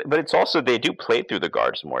 But I mean, but it's also they do play through the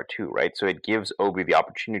guards more too, right? So it gives Obi the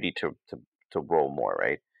opportunity to roll more,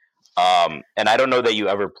 right? And I don't know that you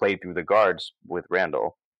ever played through the guards with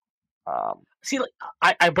Randall. See, like,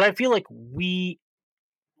 but I feel like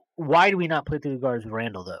why do we not play through the guards with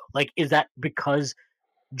Randall though? Like, is that because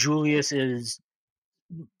Julius is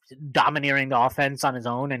domineering the offense on his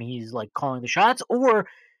own and he's like calling the shots, or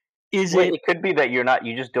is it? It could be that you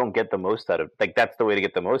just don't get the most out of like that's the way to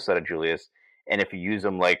get the most out of Julius. And if you use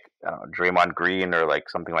him like Draymond Green or like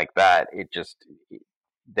something like that,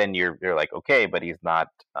 then you're like okay, but he's not.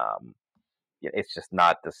 It's just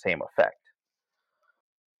not the same effect.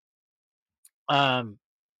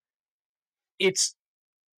 It's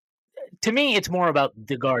to me, it's more about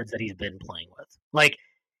the guards that he's been playing with. Like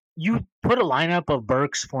you put a lineup of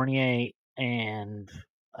Burks, Fournier, and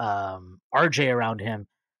RJ around him.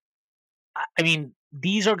 I mean,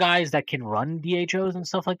 these are guys that can run DHOs and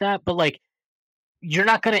stuff like that, but like you're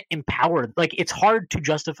not going to empower. Like it's hard to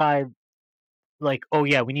justify. Like, oh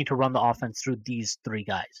yeah, we need to run the offense through these three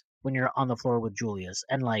guys when you're on the floor with Julius,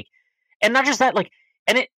 and not just that, like,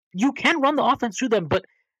 and you can run the offense through them, but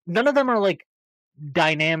none of them are like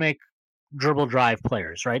dynamic dribble drive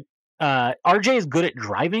players, right? RJ is good at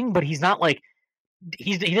driving, but he's not like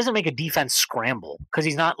he doesn't make a defense scramble because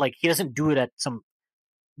he's not like he doesn't do it at some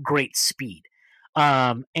great speed.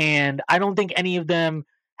 And I don't think any of them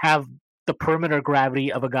have the perimeter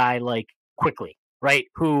gravity of a guy like Quickly, right?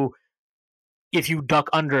 Who, if you duck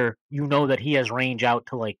under, you know that he has range out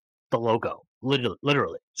to like the logo,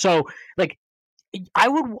 literally. So like,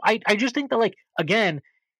 I just think that like again,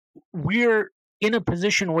 we're in a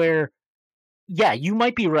position where, yeah, you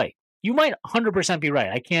might be right. You might 100% be right.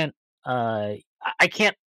 I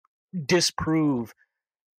can't disprove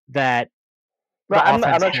that. Well, I'm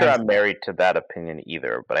not sure I'm married to that opinion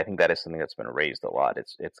either, but I think that is something that's been raised a lot.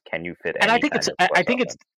 It's can you fit?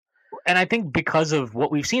 And I think because of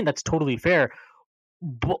what we've seen, that's totally fair.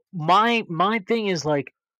 But my thing is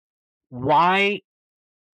like, why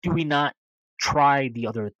do we not try the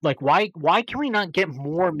other? Like, why can we not get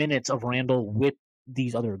more minutes of Randall with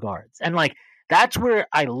these other guards? And like that's where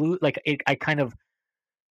I lose. Like I kind of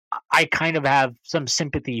have some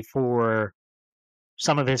sympathy for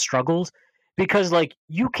some of his struggles because like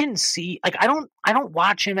you can see like I don't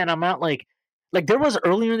watch him and I'm not like there was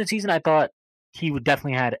earlier in the season I thought he would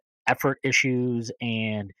definitely had effort issues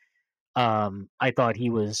and I thought he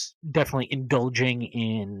was definitely indulging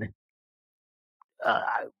in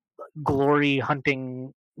glory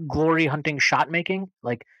hunting shot making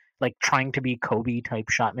like trying to be Kobe type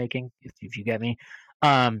shot making if you get me.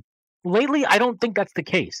 Lately I don't think that's the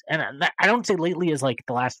case, and I don't say lately as like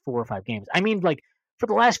the last 4 or 5 games. I mean like for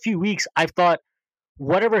the last few weeks I've thought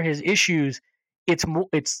whatever his issues, it's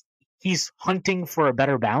he's hunting for a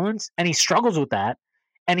better balance and he struggles with that.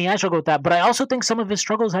 And he has struggled with that, but I also think some of his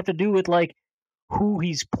struggles have to do with like who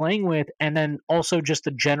he's playing with, and then also just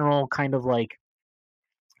the general kind of like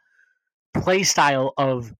play style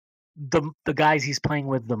of the guys he's playing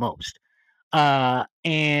with the most.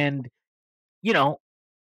 And you know,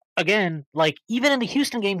 again, like even in the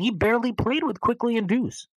Houston game, he barely played with Quickly and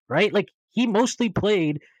Deuce, right? Like he mostly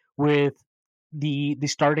played with the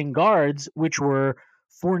starting guards, which were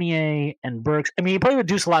Fournier and Burks. I mean, he played with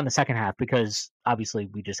Deuce a lot in the second half because obviously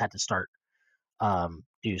we just had to start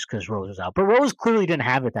Deuce because Rose was out. But Rose clearly didn't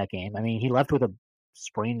have it that game. I mean, he left with a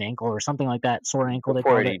sprained ankle or something like that, sore ankle.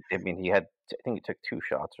 I think he took 2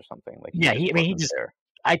 shots or something. Like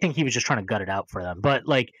I think he was just trying to gut it out for them. But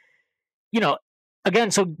like, you know,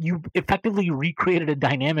 again, so you effectively recreated a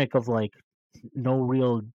dynamic of like no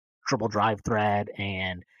real dribble drive threat,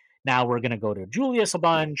 and now we're gonna go to Julius a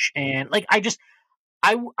bunch, and like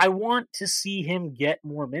I want to see him get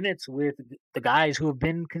more minutes with the guys who have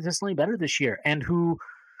been consistently better this year and who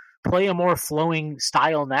play a more flowing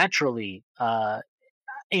style naturally.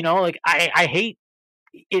 You know, like I hate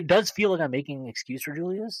it does feel like I'm making an excuse for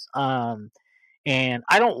Julius. And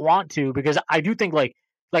I don't want to because I do think like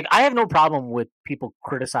I have no problem with people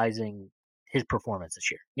criticizing his performance this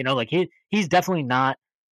year. You know, like he's definitely not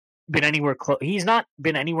been anywhere close. He's not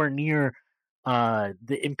been anywhere near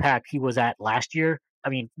the impact he was at last year. I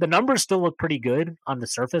mean, the numbers still look pretty good on the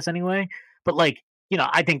surface anyway, but like, you know,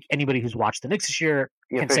 I think anybody who's watched the Knicks this year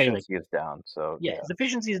can say like, efficiency is down. So yeah, his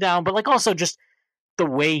efficiency is down, but like also just the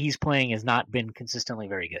way he's playing has not been consistently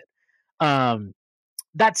very good.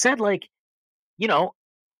 That said, like, you know,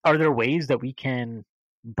 are there ways that we can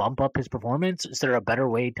bump up his performance? Is there a better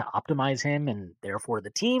way to optimize him and therefore the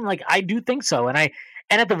team? Like, I do think so. And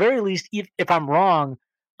at the very least, if I'm wrong,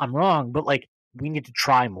 I'm wrong, but like, we need to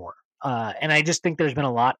try more. And I just think there's been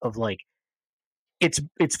a lot of like, it's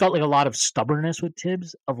felt like a lot of stubbornness with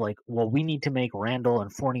Tibbs of like, well, we need to make Randall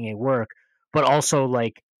and Fournier work, but also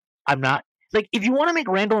like, I'm not like, if you want to make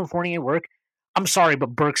Randall and Fournier work, I'm sorry, but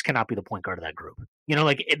Burks cannot be the point guard of that group. You know,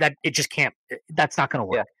 like it just can't. That's not going to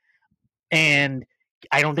work. Yeah. And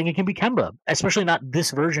I don't think it can be Kemba, especially not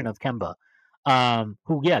this version of Kemba.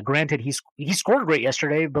 Who, yeah, granted, he scored great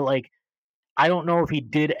yesterday, but like, I don't know if he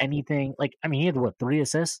did anything. Like, I mean, he had 3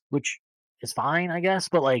 assists, which is fine, I guess.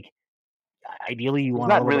 But like, ideally, you want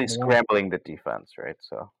not really scrambling the defense, right?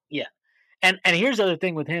 So yeah, and here's the other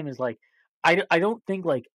thing with him is like, I don't think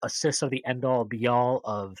like assists are the end all be all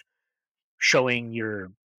of showing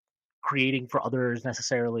you're creating for others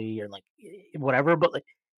necessarily or like whatever, but like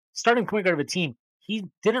starting point guard of a team, he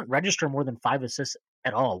didn't register more than 5 assists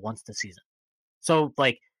at all once this season. So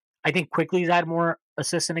like, I think Quickly's had more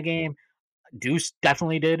assists in a game. Deuce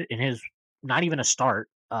definitely did in his not even a start,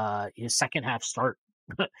 his second half start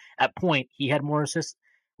at point. He had more assists.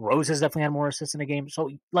 Rose has definitely had more assists in a game. So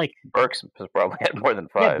like Burks has probably had more than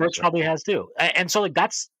 5. Yeah, Burks probably has too. And so like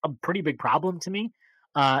that's a pretty big problem to me.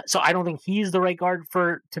 So I don't think he's the right guard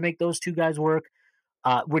to make those two guys work,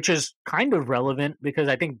 which is kind of relevant because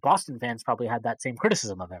I think Boston fans probably had that same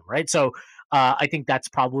criticism of him, right? So I think that's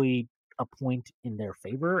probably a point in their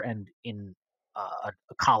favor and in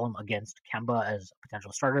a column against Kemba as a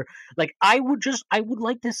potential starter. Like I would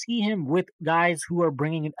like to see him with guys who are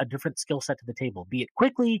bringing a different skill set to the table, be it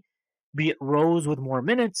Quickly, be it Rose with more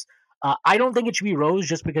minutes. I don't think it should be Rose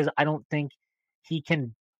just because I don't think he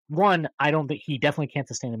can. One, I don't think he definitely can't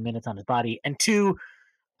sustain the minutes on his body, and two,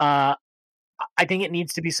 I think it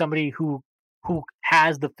needs to be somebody who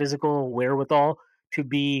has the physical wherewithal to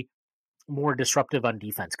be more disruptive on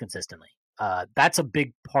defense consistently. That's a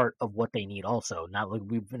big part of what they need. Also, not like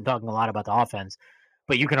we've been talking a lot about the offense,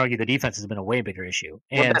 but you can argue the defense has been a way bigger issue.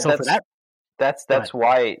 And well, for that's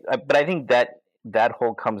why. But I think that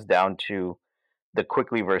whole comes down to the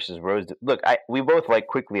Quickly versus Rose. Look, we both like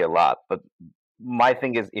Quickly a lot, but my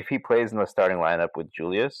thing is if he plays in the starting lineup with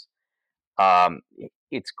Julius,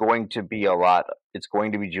 it's going to be it's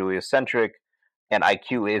going to be Julius centric, and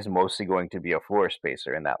IQ is mostly going to be a floor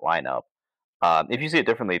spacer in that lineup. If you see it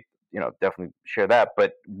differently, definitely share that.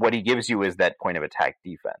 But what he gives you is that point of attack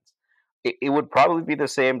defense. It would probably be the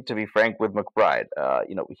same, to be frank, with McBride.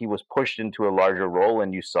 He was pushed into a larger role,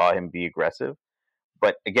 and you saw him be aggressive.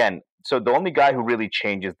 But again, so the only guy who really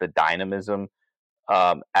changes the dynamism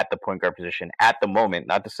at the point guard position at the moment,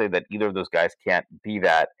 not to say that either of those guys can't be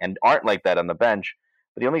that and aren't like that on the bench,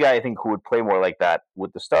 but the only guy I think who would play more like that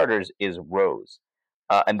with the starters is Rose.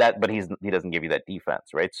 But he doesn't give you that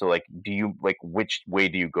defense, right? So like, which way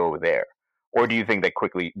do you go there, or do you think that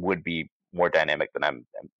Quickly would be more dynamic than I'm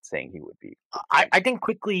saying he would be? I think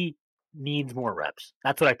Quickly needs more reps.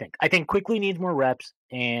 That's what I think. I think Quickly needs more reps,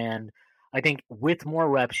 and I think with more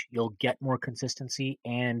reps you'll get more consistency,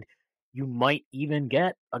 and you might even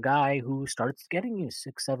get a guy who starts getting you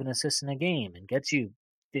 6-7 assists in a game and gets you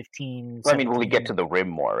 15. Well, I mean, will he get to the rim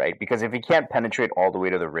more, right? Because if he can't penetrate all the way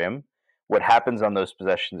to the rim, what happens on those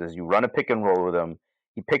possessions is you run a pick and roll with him.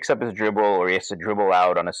 He picks up his dribble, or he has to dribble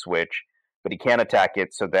out on a switch, but he can't attack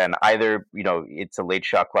it. So then either, it's a late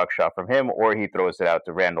shot clock shot from him, or he throws it out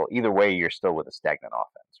to Randall. Either way, you're still with a stagnant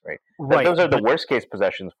offense, right? Right. Those are the worst case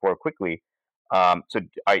possessions for Quickly. So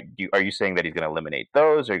are you saying that he's going to eliminate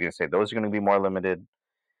those, or are you going to say those are going to be more limited?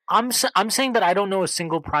 I'm saying that I don't know a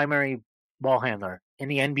single primary ball handler in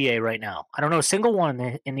the NBA right now. I don't know a single one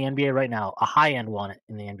in the NBA right now, a high-end one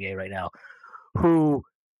in the NBA right now, who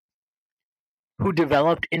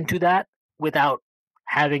developed into that without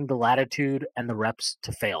having the latitude and the reps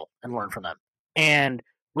to fail and learn from them. And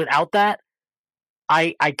without that,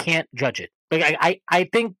 I can't judge it. Like I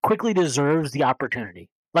think Quickly deserves the opportunity.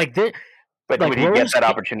 Like this. But would he get that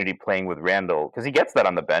opportunity playing with Randall? Because he gets that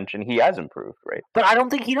on the bench, and he has improved, right? But I don't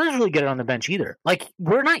think he does really get it on the bench either. Like,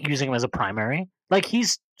 we're not using him as a primary. Like,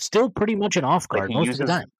 he's still pretty much an off guard most of the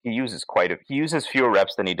time. He uses fewer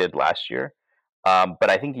reps than he did last year. But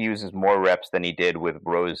I think he uses more reps than he did with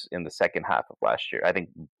Rose in the second half of last year. I think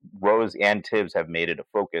Rose and Tibbs have made it a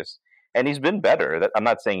focus, and he's been better. I'm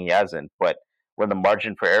not saying he hasn't, but when the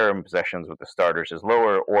margin for error in possessions with the starters is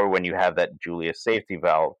lower, or when you have that Julius safety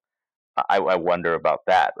valve, I wonder about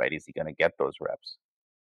that, right? Is he going to get those reps?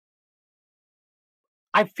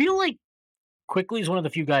 I feel like Quickly is one of the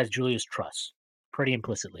few guys Julius trusts pretty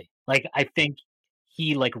implicitly. Like, I think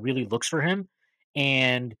he like really looks for him,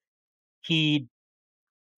 and he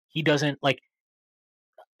doesn't like.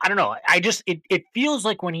 I don't know. It feels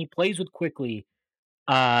like when he plays with Quickly,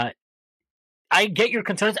 uh, I get your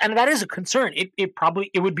concerns, and that is a concern. It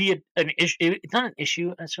would be an issue. It's not an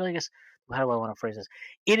issue necessarily. I guess, how do I want to phrase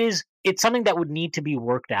this? It's something that would need to be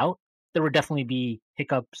worked out. There would definitely be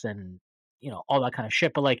hiccups and all that kind of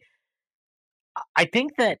shit. But like, I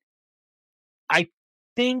think that I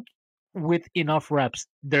think with enough reps,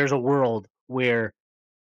 there's a world where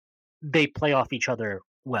they play off each other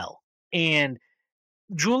well, and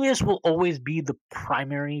Julius will always be the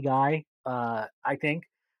primary guy. I think,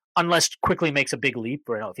 unless Quickly makes a big leap,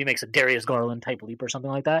 or if he makes a Darius Garland type leap or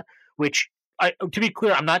something like that. Which, to be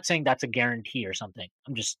clear, I'm not saying that's a guarantee or something.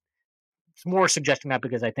 It's more suggesting that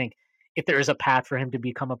because I think if there is a path for him to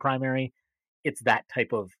become a primary, it's that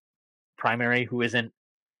type of primary who isn't,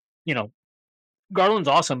 Garland's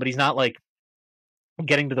awesome, but he's not like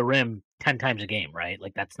getting to the rim 10 times a game, right?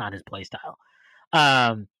 Like that's not his play style.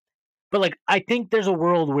 But like I think there's a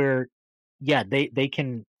world where, yeah, they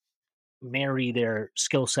can marry their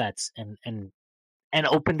skill sets and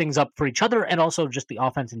open things up for each other and also just the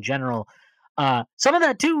offense in general. Some of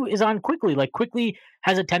that too is on Quickly. Like Quickly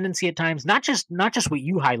has a tendency at times, not just what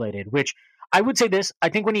you highlighted, which I would say this. I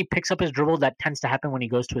think when he picks up his dribble, that tends to happen when he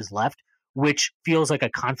goes to his left, which feels like a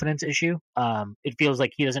confidence issue. It feels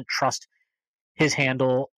like he doesn't trust his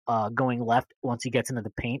handle going left once he gets into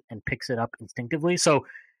the paint and picks it up instinctively. So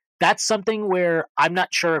that's something where I'm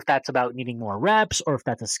not sure if that's about needing more reps or if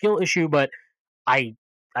that's a skill issue, but I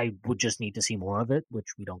would just need to see more of it, which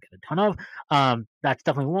we don't get a ton of. That's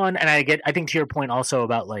definitely one. And I think to your point also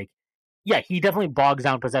about like, yeah, he definitely bogs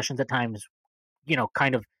down possessions at times,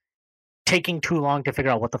 kind of taking too long to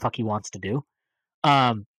figure out what the fuck he wants to do.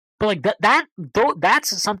 But like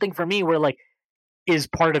that's something for me where like is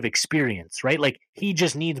part of experience, right? Like he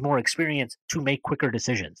just needs more experience to make quicker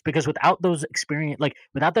decisions because without that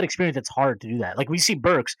experience, it's hard to do that. Like we see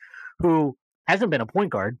Burks, who hasn't been a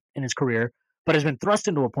point guard in his career, but has been thrust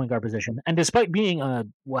into a point guard position. And despite being a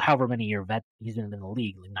however many year vet, he's been in the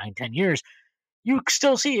league, like 9-10 years, you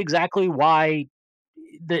still see exactly why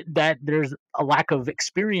that there's a lack of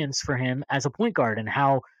experience for him as a point guard and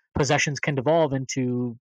how possessions can devolve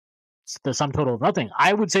into the sum total of nothing.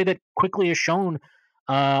 I would say that Quickly has shown,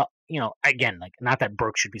 again, like not that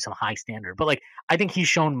Burke should be some high standard, but like I think he's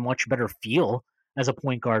shown much better feel as a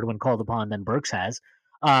point guard when called upon than Burks has.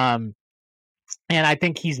 And I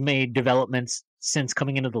think he's made developments since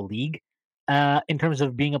coming into the league in terms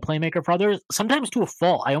of being a playmaker for others, sometimes to a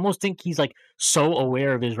fault. I almost think he's like so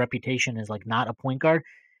aware of his reputation as like not a point guard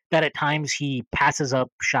that at times he passes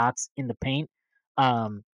up shots in the paint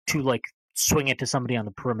to like swing it to somebody on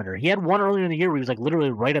the perimeter. He had one earlier in the year where he was like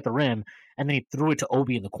literally right at the rim and then he threw it to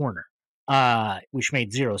Obi in the corner, which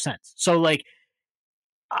made zero sense. So like,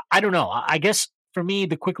 I don't know. I guess for me,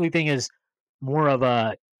 the Quickly thing is more of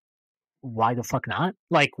a why the fuck not?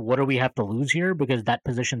 Like, what do we have to lose here? Because that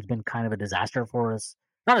position's been kind of a disaster for us.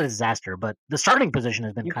 Not a disaster, but the starting position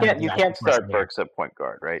has been kind of a disaster. You can't start Burks at point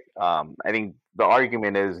guard, right? I think the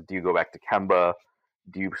argument is, do you go back to Kemba?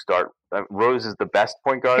 Do you start Rose is the best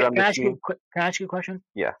point guard on the team? Can I ask you a question?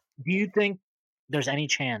 Yeah. Do you think there's any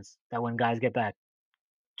chance that when guys get back,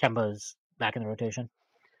 Kemba's back in the rotation?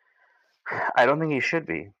 I don't think he should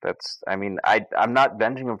be. I'm not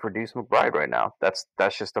benching him for Deuce McBride right now. That's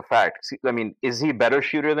just a fact. See, I mean, is he a better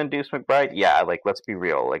shooter than Deuce McBride? Yeah, like let's be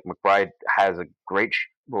real. Like McBride has a great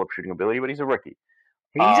pull-up shooting ability, but he's a rookie.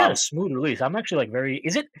 He's got a smooth release. I'm actually like very.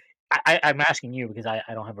 Is it? I'm asking you because I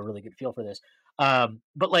don't have a really good feel for this.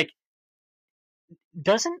 But like,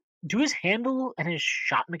 do his handle and his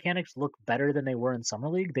shot mechanics look better than they were in summer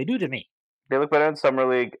league? They do to me. They look better in summer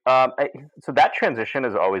league. So that transition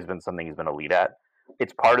has always been something he's been elite at.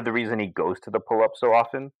 It's part of the reason he goes to the pull-up so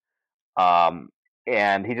often.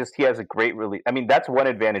 And he has a great release. I mean, that's one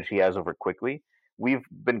advantage he has over Quickly. We've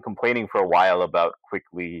been complaining for a while about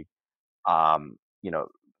Quickly,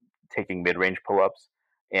 taking mid-range pull-ups.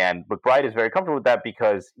 And McBride is very comfortable with that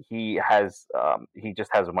because he just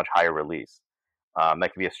has a much higher release.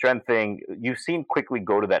 That could be a strength thing. You've seen Quickly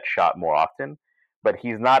go to that shot more often, but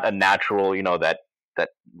he's not a natural, that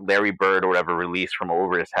Larry Bird or whatever release from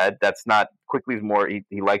over his head. That's not Quickly's more.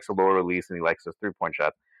 He likes a lower release and he likes those 3-point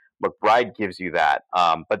shots. McBride gives you that.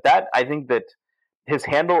 But that I think that his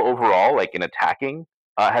handle overall, like in attacking,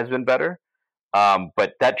 has been better.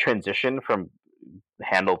 But that transition from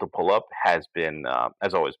handle to pull up has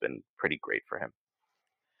always been pretty great for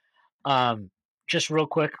him. Just real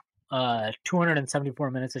quick,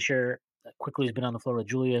 274 minutes this year. Quickly has been on the floor with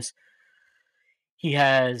Julius. He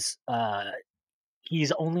has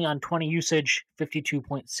he's only on 20 usage,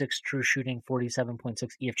 52.6 true shooting,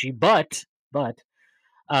 47.6 EFG, but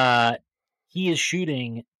he is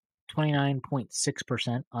shooting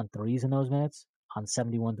 29.6% on threes in those minutes on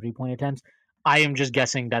 71 3-point attempts. I am just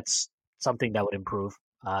guessing that's something that would improve.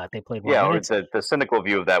 They played more minutes. Or the cynical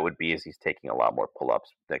view of that would be is he's taking a lot more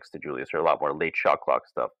pull-ups next to Julius, or a lot more late shot clock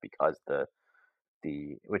stuff because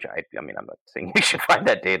which I mean I'm not saying we should find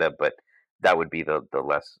that data, but that would be the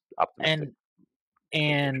less optimistic.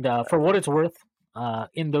 And for what it's worth,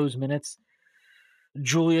 in those minutes,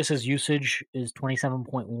 Julius's usage is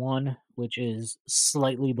 27.1, which is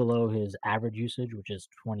slightly below his average usage, which is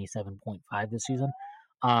 27.5 this season.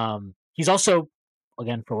 He's also,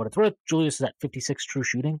 again, for what it's worth, Julius is at 56 true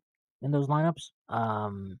shooting in those lineups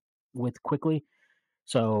with Quickly.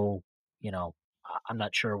 So, I'm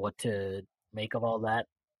not sure what to make of all that.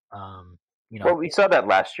 Well, we saw that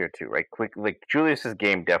last year too, right? Julius's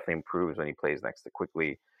game definitely improves when he plays next to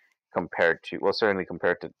Quickly certainly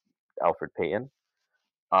compared to Alfred Payton.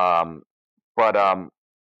 But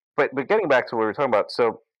getting back to what we were talking about,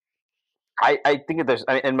 so I think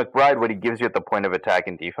and McBride, what he gives you at the point of attack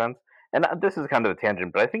and defense, and this is kind of a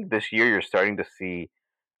tangent, but I think this year you're starting to see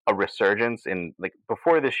a resurgence in, like,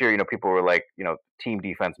 before this year, people were like, team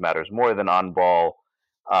defense matters more than on ball,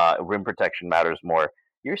 rim protection matters more.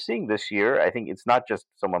 You're seeing this year, I think it's not just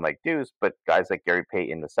someone like Deuce, but guys like Gary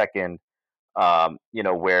Payton II,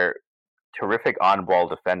 where terrific on-ball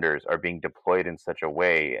defenders are being deployed in such a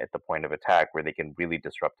way at the point of attack where they can really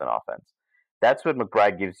disrupt an offense. That's what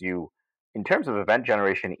McBride gives you in terms of event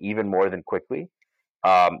generation, even more than Quickly,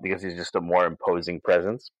 because he's just a more imposing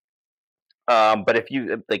presence. But if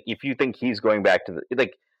you think he's going back to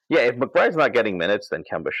if McBride's not getting minutes, then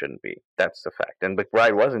Kemba shouldn't be. That's the fact. And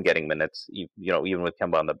McBride wasn't getting minutes, even with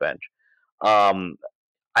Kemba on the bench.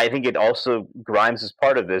 I think it also, Grimes is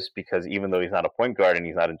part of this because even though he's not a point guard and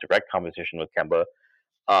he's not in direct competition with Kemba,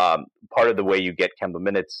 part of the way you get Kemba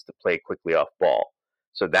minutes is to play Quickly off ball.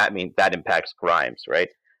 So that means that impacts Grimes, right?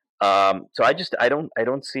 So I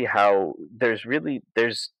don't see how there's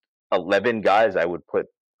 11 guys I would put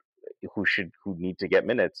who need to get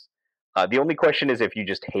minutes. The only question is if you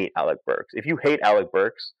just hate Alec Burks. If you hate Alec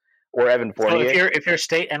Burks or Evan Fournier, if you're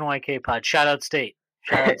State NYK pod, shout out State.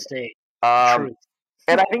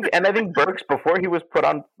 And I think Burks, before he was put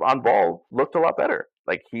on ball, looked a lot better.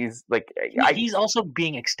 He's also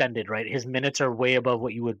being extended, right? His minutes are way above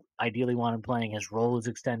what you would ideally want him playing. His role is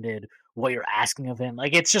extended. What you're asking of him,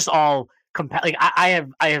 it's just all I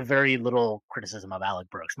have very little criticism of Alec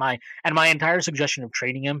Burks. My entire suggestion of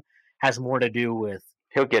trading him has more to do with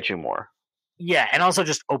he'll get you more. Yeah, and also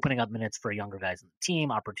just opening up minutes for younger guys in the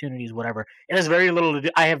team, opportunities, whatever. It has very little to do.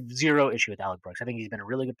 I have zero issue with Alec Burks. I think he's been a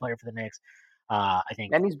really good player for the Knicks. I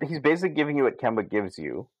think, and he's basically giving you what Kemba gives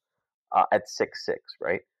you at 6'6",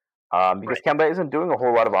 right? Because right. Kemba isn't doing a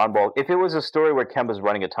whole lot of on ball. If it was a story where Kemba's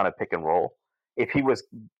running a ton of pick and roll, if he was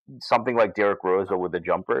something like Derrick Rose or with a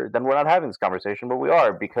jumper, then we're not having this conversation. But we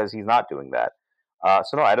are, because he's not doing that.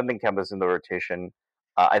 So no, I don't think Kemba's in the rotation.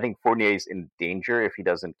 I think Fournier's in danger if he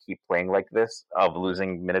doesn't keep playing like this of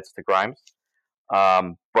losing minutes to Grimes.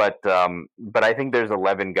 But I think there's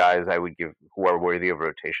 11 guys I would give who are worthy of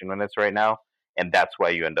rotation minutes right now, and that's why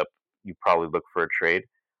you probably look for a trade.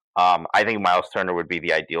 I think Miles Turner would be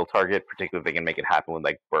the ideal target, particularly if they can make it happen with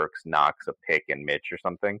Burks, Knox, a pick, and Mitch or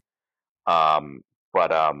something. Or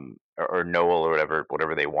Noel or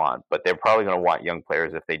whatever they want. But they're probably going to want young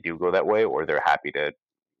players if they do go that way, or they're happy to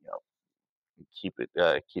keep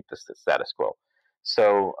the status quo.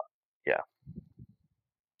 So yeah.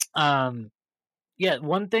 Yeah,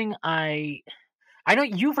 one thing I know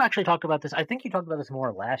you've actually talked about this. I think you talked about this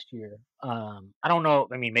more last year. I don't know.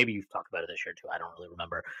 I mean, maybe you've talked about it this year too. I don't really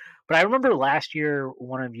remember. But I remember last year,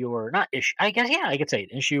 one of your, not issue, I guess, yeah, I could say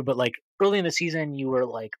an issue, but early in the season, you were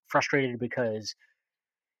frustrated because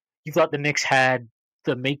you thought the Knicks had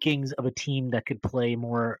the makings of a team that could play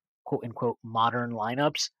more quote unquote modern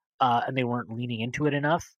lineups, and they weren't leaning into it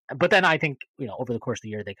enough. But then I think, over the course of the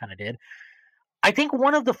year, they kind of did. I think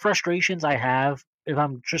one of the frustrations I have, if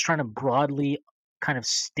I'm just trying to broadly kind of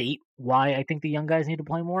state why I think the young guys need to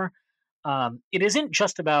play more, it isn't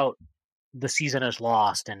just about the season is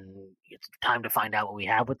lost and it's time to find out what we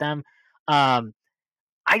have with them.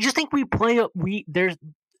 I just think with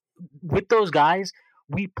those guys,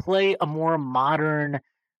 we play a more modern,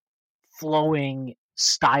 flowing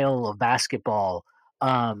style of basketball.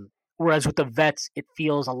 Whereas with the vets, it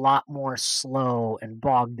feels a lot more slow and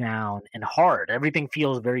bogged down and hard. Everything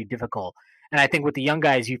feels very difficult. And I think with the young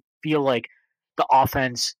guys, you feel like the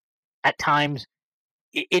offense at times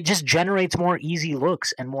it just generates more easy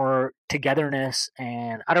looks and more togetherness.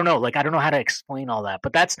 And I don't know, I don't know how to explain all that,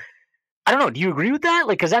 but I don't know. Do you agree with that?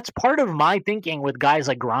 Because that's part of my thinking with guys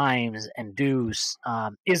like Grimes and Deuce.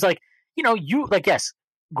 Is yes,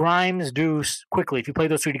 Grimes, Deuce, quickly. If you play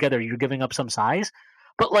those three together, you're giving up some size,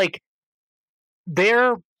 but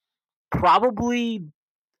they're probably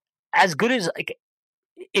as good as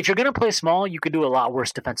if you're going to play small, you could do a lot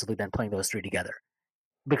worse defensively than playing those three together.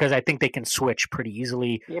 Because I think they can switch pretty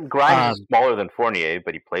easily. Yeah, Grimes is smaller than Fournier,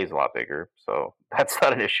 but he plays a lot bigger, so that's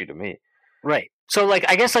not an issue to me. Right. So I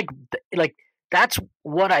guess that's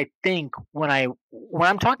what I think when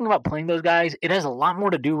I'm talking about playing those guys, it has a lot more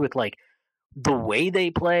to do with the way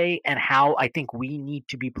they play and how I think we need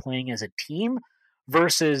to be playing as a team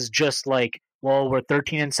versus just we're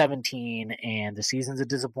 13-17 and the season's a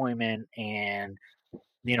disappointment and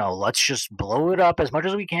let's just blow it up as much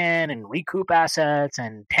as we can and recoup assets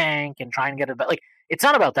and tank and try and get it back. It's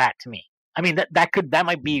not about that to me. I mean, that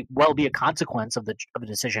might be a consequence of the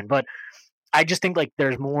decision, but I just think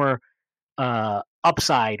there's more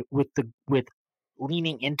upside with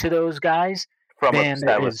leaning into those guys from a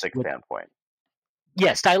stylistic standpoint.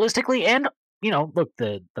 Yeah, stylistically, and look,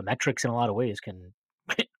 the metrics in a lot of ways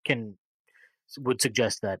would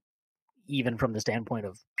suggest that even from the standpoint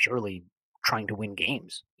of purely trying to win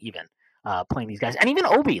games, even playing these guys, and even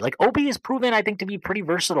Obi, Obi is proven, I think, to be pretty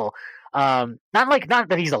versatile. Not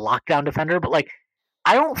that he's a lockdown defender, but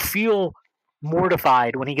I don't feel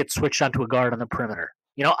mortified when he gets switched onto a guard on the perimeter.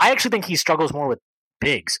 I actually think he struggles more with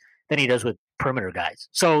bigs than he does with perimeter guys.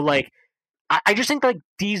 So I just think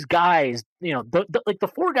these guys,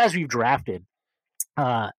 the four guys we've drafted,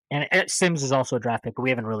 and Sims is also a draft pick, but we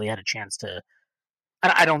haven't really had a chance to.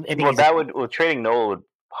 I don't. I think trading Noel would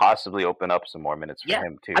possibly open up some more minutes for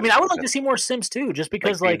him too. I mean, I would like to see more Sims too, just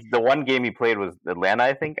because the one game he played was Atlanta.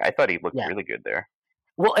 I think I thought he looked really good there.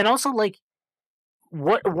 Well, and also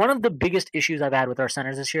one of the biggest issues I've had with our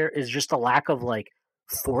centers this year is just the lack of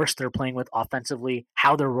force they're playing with offensively,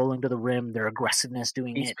 how they're rolling to the rim, their aggressiveness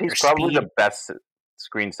doing it. He's probably the best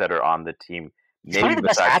screen setter on the team. He's probably the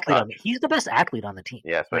best athlete He's the best athlete on the team.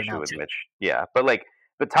 Yeah, especially with Mitch. Yeah,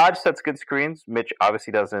 but Taj sets good screens. Mitch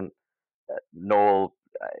obviously doesn't. Noel,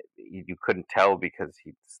 you couldn't tell because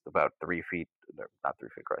he's about 3 feet, not 3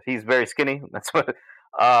 feet across. He's very skinny. That's what.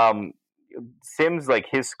 Sims,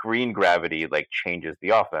 his screen gravity changes the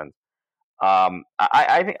offense.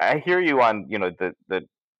 I think I hear you on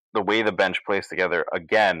the way the bench plays together.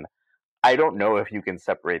 Again, I don't know if you can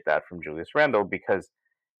separate that from Julius Randle because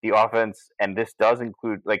the offense, and this does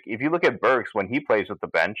include if you look at Burks when he plays with the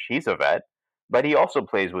bench, he's a vet, but he also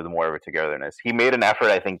plays with more of a togetherness. He made an effort,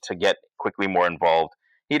 I think, to get quickly more involved.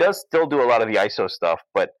 He does still do a lot of the ISO stuff,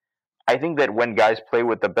 but I think that when guys play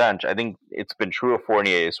with the bench, I think it's been true of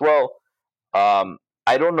Fournier as well.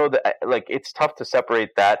 I don't know that it's tough to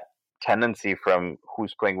separate that tendency from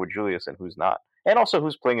who's playing with Julius and who's not, and also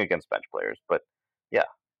who's playing against bench players. But yeah,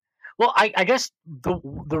 well, I guess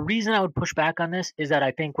the reason I would push back on this is that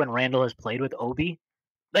I think when Randle has played with Obi,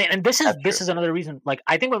 and this is another reason.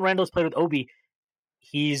 I think when Randle's played with Obi,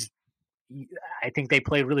 I think they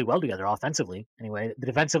play really well together offensively. Anyway,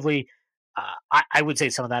 defensively, I would say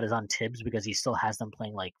some of that is on Tibbs because he still has them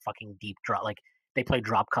playing fucking deep drop. They play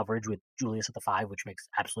drop coverage with Julius at the 5, which makes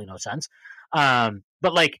absolutely no sense.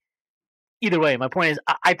 But either way, my point is,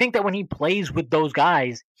 I think that when he plays with those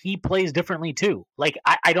guys, he plays differently too.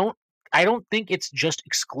 I don't think it's just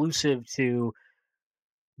exclusive to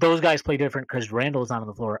those guys play different because Randle is not on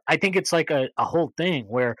the floor. I think it's a whole thing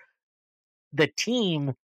where the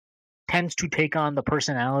team tends to take on the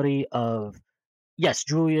personality of, yes,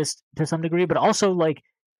 Julius to some degree, but also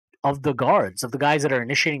of the guards, of the guys that are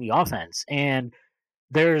initiating the offense. And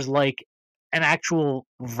there's an actual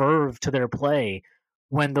verve to their play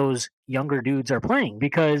when those younger dudes are playing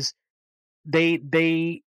because they're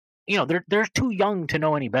too young to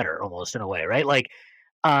know any better, almost, in a way, right?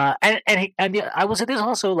 And I will say this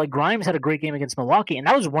also, Grimes had a great game against Milwaukee, and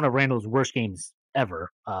that was one of Randle's worst games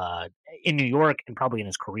ever in New York and probably in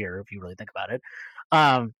his career, if you really think about it.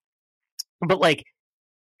 But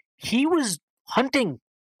he was hunting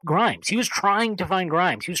Grimes. He was trying to find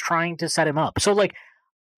Grimes. He was trying to set him up. So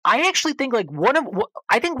I actually think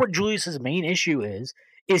I think what Julius's main issue is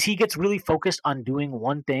is he gets really focused on doing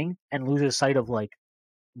one thing and loses sight of like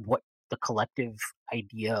what the collective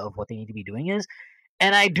idea of what they need to be doing is.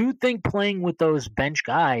 And I do think playing with those bench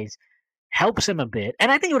guys helps him a bit.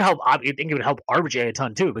 And I think it would help. I think it would help RJ a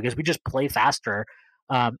ton too, because we just play faster.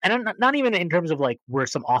 And not even in terms of like we're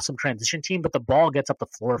some awesome transition team, but the ball gets up the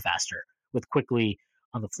floor faster with Quickly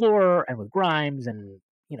on the floor and with Grimes and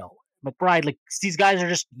McBride. Like these guys are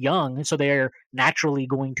just young, so they're naturally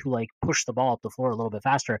going to like push the ball up the floor a little bit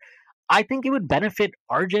faster. I think it would benefit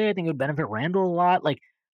RJ. I think it would benefit Randall a lot. Like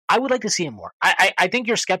I would like to see him more. I think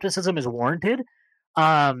your skepticism is warranted.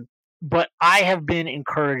 But I have been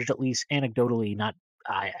encouraged, at least anecdotally. Not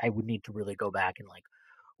I would need to really go back and like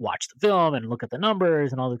watch the film and look at the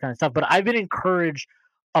numbers and all that kind of stuff. But I've been encouraged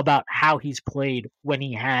about how he's played when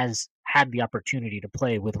he has had the opportunity to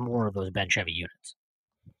play with more of those bench heavy units.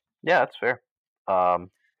 Yeah, that's fair.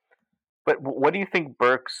 But what do you think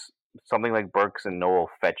something like Burks and Noel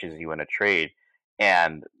fetches you in a trade?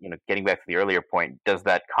 And getting back to the earlier point, does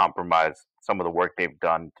that compromise some of the work they've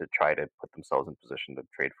done to try to put themselves in position to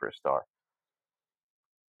trade for a star?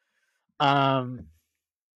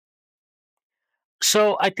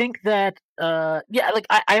 So I think that I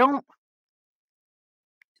don't.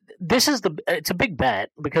 It's a big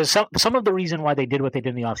bet because some of the reason why they did what they did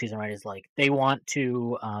in the offseason, right, is like they want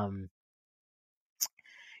to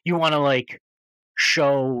you want to like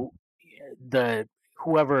show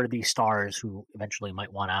whoever the stars who eventually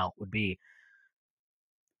might want out would be.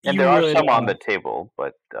 And there are some on the table,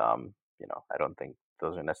 but I don't think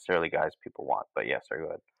those are necessarily guys people want. But yes, sorry, go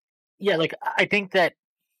ahead. Yeah, like I think that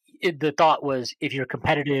the thought was if you're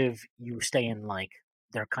competitive, you stay in like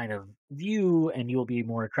their kind of view and you'll be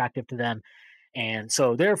more attractive to them. And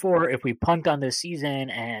so therefore, if we punt on this season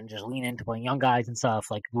and just lean into playing young guys and stuff,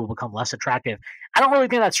 like we'll become less attractive. I don't really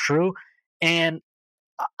think that's true. And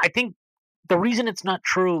I think the reason it's not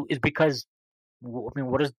true is because,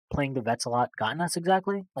 what has playing the vets a lot gotten us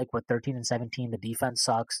exactly? Like with 13 and 17, the defense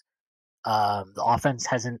sucks. The offense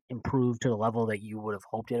hasn't improved to the level that you would have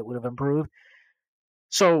hoped it would have improved.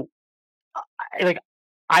 So,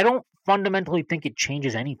 I don't fundamentally think it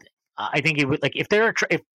changes anything. I think it would, like,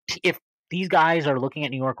 if these guys are looking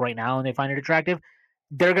at New York right now and they find it attractive,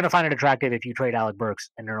 they're going to find it attractive if you trade Alec Burks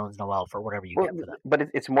and Nerlens Noel for whatever you get for them. But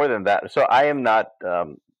it's more than that. So I am not.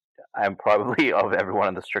 I'm probably of everyone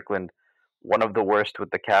on the Strickland one of the worst with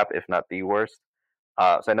the cap, if not the worst.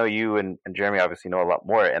 So I know you and Jeremy obviously know a lot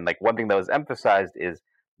more. And like one thing that was emphasized is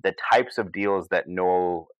the types of deals that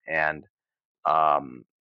Noel and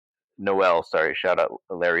Noel, sorry, shout out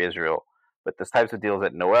Larry Israel, but the types of deals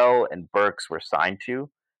that Noel and Burks were signed to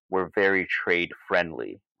were very trade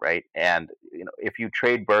friendly, right? And if you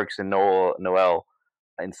trade Burks and Noel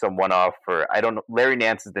in some one-off for, I don't know, Larry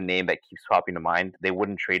Nance is the name that keeps popping to mind. They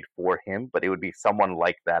wouldn't trade for him, but it would be someone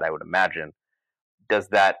like that, I would imagine. Does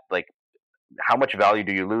that, like, how much value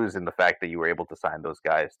do you lose in the fact that you were able to sign those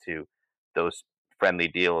guys to those friendly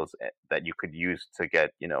deals that you could use to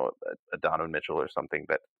get, a Donovan Mitchell or something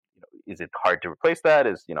that, is it hard to replace that?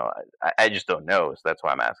 I just don't know. So that's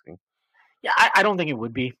why I'm asking. Yeah, I don't think it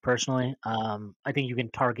would be personally. I think you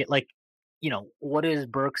can target what is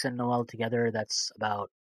Burks and Noel together? That's about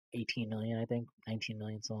 18 million, I think, 19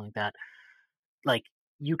 million, something like that. Like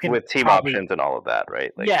you can with team options and all of that,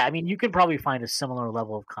 right? Like, yeah, I mean, you can probably find a similar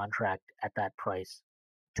level of contract at that price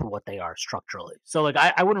to what they are structurally. So like,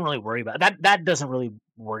 I wouldn't really worry about that. That doesn't really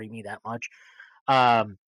worry me that much. I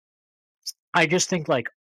just think like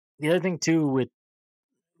the other thing too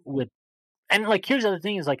with and like here's the other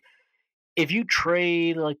thing is like if you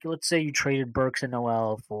trade, like, let's say you traded Burks and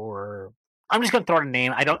Noel for, I'm just gonna throw out a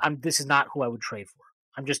name. This is not who I would trade for.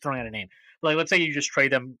 I'm just throwing out a name. Like, let's say you just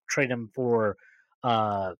trade them for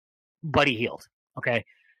Buddy Hield. Okay,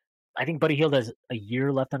 I think Buddy Hield has a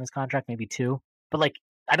year left on his contract, maybe 2. But like,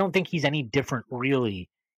 I don't think he's any different really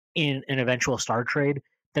in an eventual star trade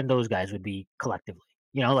than those guys would be collectively.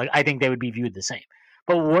 Like I think they would be viewed the same.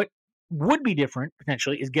 But what would be different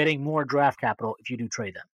potentially is getting more draft capital if you do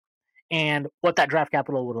trade them. And what that draft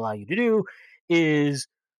capital would allow you to do is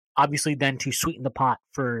obviously then to sweeten the pot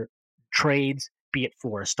for trades, be it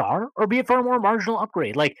for a star or be it for a more marginal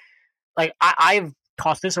upgrade. Like I've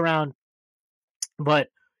tossed this around, but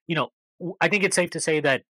I think it's safe to say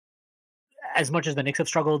that as much as the Knicks have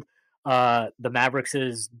struggled, the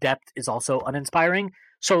Mavericks' depth is also uninspiring.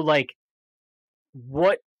 So like,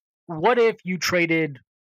 what if you traded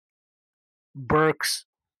Burks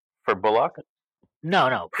for Bullock?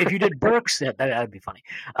 No. If you did Burks, that would be funny.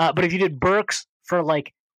 But if you did Burks for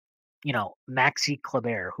like, Maxi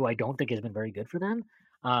Kleber, who I don't think has been very good for them,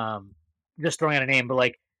 just throwing out a name, but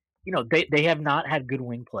like, they have not had good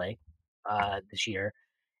wing play this year,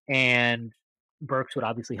 and Burks would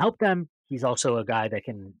obviously help them. He's also a guy that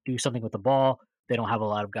can do something with the ball. They don't have a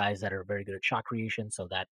lot of guys that are very good at shot creation, so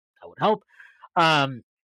that would help.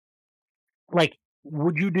 Like,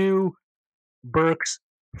 would you do Burks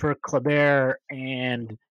for Kleber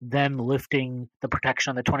and them lifting the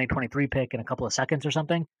protection on the 2023 pick in a couple of seconds or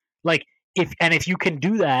something? Like, if you can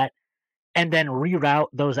do that and then reroute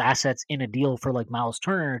those assets in a deal for like Miles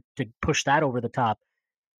Turner to push that over the top,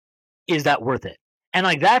 is that worth it? And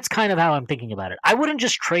like, that's kind of how I'm thinking about it. I wouldn't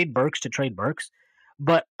just trade Burks to trade Burks,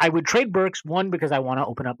 but I would trade Burks, one, because I want to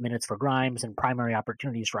open up minutes for Grimes and primary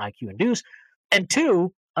opportunities for IQ and Deuce, and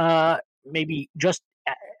two, maybe just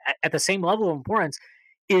at the same level of importance,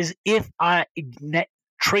 is if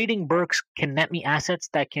trading Burks can net me assets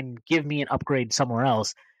that can give me an upgrade somewhere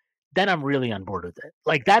else, then I'm really on board with it.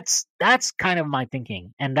 Like, that's kind of my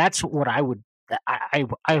thinking, and that's what I would. I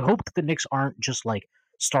hope that the Knicks aren't just like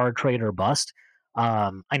star trade or bust.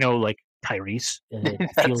 I know like Tyrese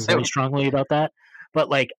feels very strongly about that, but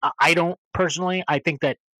like I don't personally. I think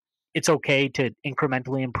that it's okay to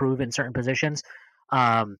incrementally improve in certain positions.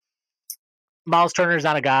 Miles Turner is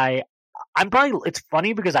not a guy. It's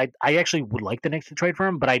funny because I actually would like the Knicks to trade for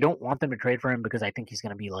him, but I don't want them to trade for him because I think he's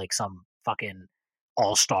going to be like some fucking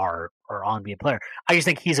all-star or all-NBA player. I just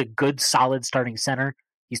think he's a good, solid starting center.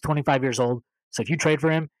 He's 25 years old. So if you trade for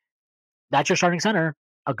him, that's your starting center,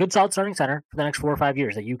 a good, solid starting center for the next 4 or 5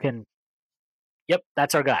 years that you can, yep,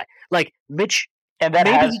 that's our guy. Like Mitch. And that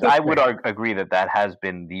I would agree that has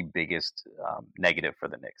been the biggest negative for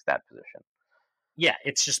the Knicks, that position. Yeah,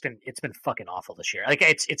 it's been fucking awful this year. Like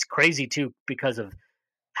it's crazy too because of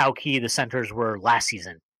how key the centers were last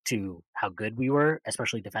season to how good we were,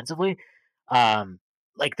 especially defensively.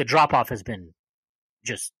 Like the drop off has been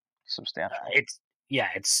just substantial. It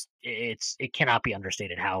cannot be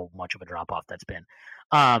understated how much of a drop off that's been.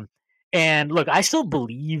 And look, I still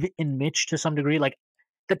believe in Mitch to some degree. Like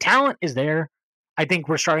the talent is there. I think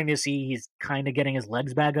we're starting to see he's kind of getting his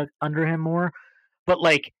legs back under him more. But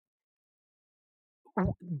like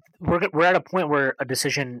we're at a point where a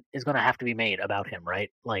decision is going to have to be made about him,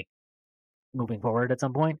 right? Like moving forward at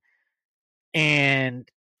some point. And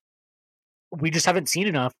we just haven't seen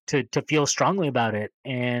enough to feel strongly about it.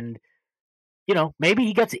 And, you know, maybe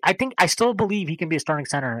he gets it. I still believe he can be a starting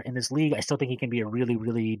center in this league. I still think he can be a really,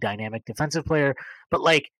 really dynamic defensive player. But,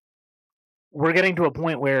 like, we're getting to a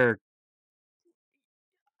point where,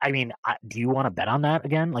 I mean, do you want to bet on that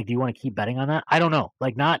again? Like, do you want to keep betting on that? I don't know.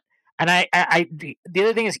 Like, not. And the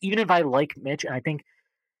other thing is, even if I like Mitch, and I think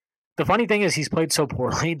the funny thing is he's played so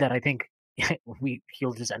poorly that I think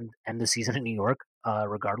he'll just end the season in New York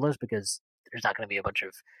regardless, because there's not going to be a bunch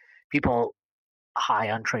of people high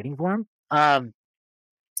on trading for him.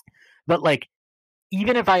 But like,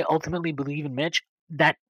 even if I ultimately believe in Mitch,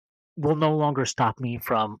 that will no longer stop me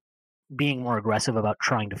from being more aggressive about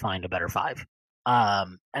trying to find a better five.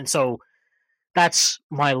 And so that's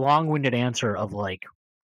my long-winded answer of like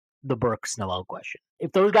the Burks Noel question.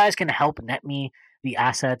 If those guys can help net me the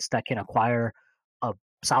assets that can acquire a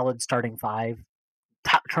solid starting five,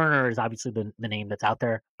 Turner is obviously the name that's out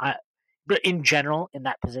there. But in general, in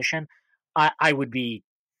that position, I would be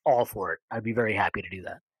all for it. I'd be very happy to do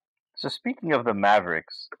that. So speaking of the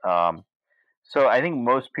Mavericks, so I think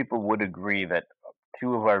most people would agree that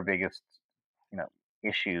two of our biggest,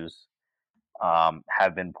 issues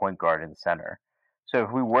have been point guard and center. So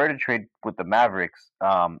if we were to trade with the Mavericks,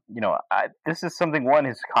 this is something. One,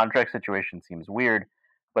 his contract situation seems weird,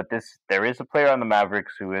 but there is a player on the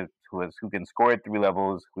Mavericks who can score at three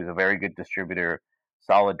levels, who is a very good distributor,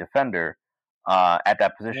 solid defender at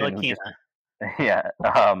that position.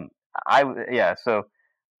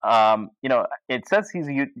 It says he's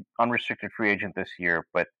an unrestricted free agent this year,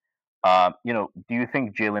 but do you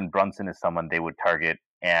think Jalen Brunson is someone they would target?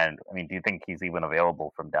 And I mean, do you think he's even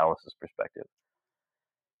available from Dallas's perspective?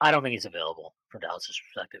 I don't think he's available from Dallas's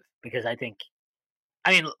perspective because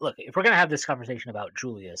look, if we're gonna have this conversation about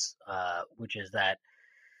Julius, which is that,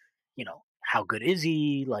 how good is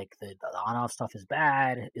he? Like the on-off stuff is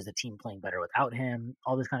bad. Is the team playing better without him?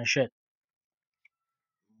 All this kind of shit.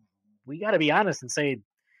 We got to be honest and say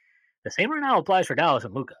the same right now applies for Dallas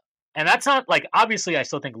and Luka. And that's not like, obviously I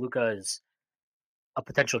still think Luka is a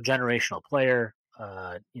potential generational player.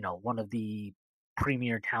 One of the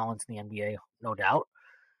premier talents in the NBA, no doubt.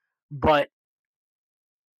 But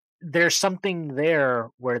there's something there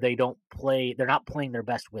where they're not playing their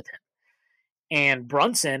best with him. And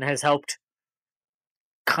Brunson has helped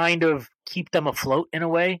kind of keep them afloat in a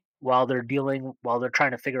way while they're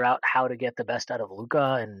trying to figure out how to get the best out of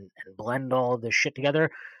Luka and blend all this shit together.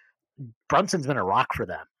 Brunson's been a rock for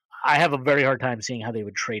them. I have a very hard time seeing how they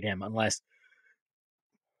would trade him unless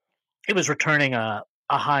It was returning a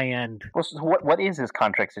high end. Well, so what is his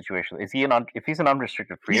contract situation? Is he if he's an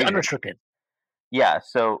unrestricted free He's agent? unrestricted. Yeah.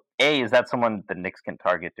 So A, is that someone the Knicks can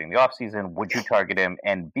target during the offseason? Would you target him?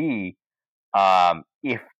 And B,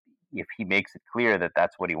 if he makes it clear that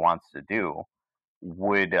that's what he wants to do,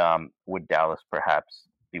 would Dallas perhaps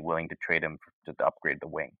be willing to trade him to upgrade the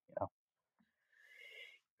wing? You know.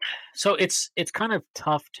 So it's kind of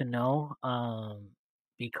tough to know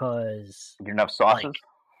because Do you enough sauces?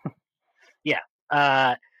 Yeah.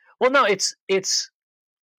 Well, no, it's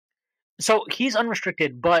so he's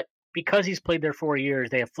unrestricted, but because he's played there 4 years,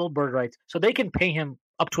 they have full bird rights, so they can pay him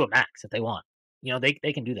up to a max if they want. You know,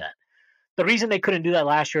 they can do that. The reason they couldn't do that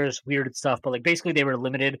last year is weird stuff, but like basically they were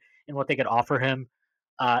limited in what they could offer him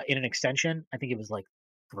in an extension. I think it was like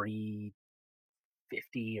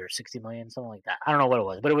 350 or 60 million, something like that. I don't know what it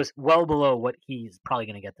was, but it was well below what he's probably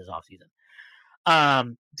going to get this offseason.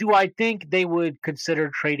 Do I think they would consider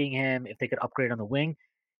trading him if they could upgrade on the wing?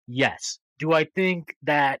 Yes. Do I think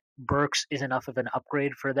that Burks is enough of an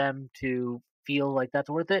upgrade for them to feel like that's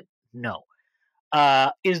worth it? No.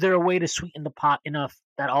 Is there a way to sweeten the pot enough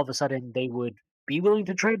that all of a sudden they would be willing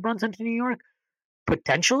to trade Brunson to New York?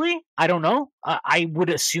 Potentially. I don't know. I would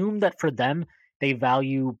assume that for them, they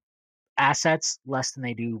value assets less than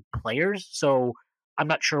they do players. So I'm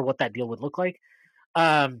not sure what that deal would look like.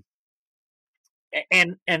 But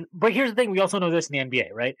here's the thing: we also know this in the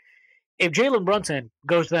NBA, right? If Jalen Brunson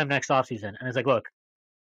goes to them next offseason and is like, "Look,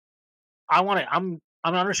 I'm an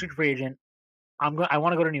unrestricted free agent. I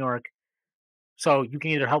want to go to New York, so you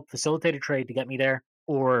can either help facilitate a trade to get me there,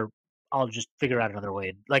 or I'll just figure out another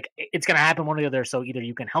way. Like it's gonna happen one or the other. So either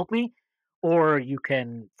you can help me, or you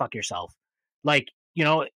can fuck yourself. Like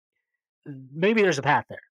maybe there's a path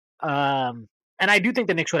there. And I do think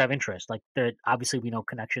the Knicks would have interest. Like, obviously, we know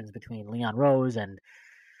connections between Leon Rose and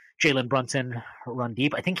Jalen Brunson run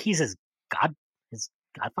deep. I think he's his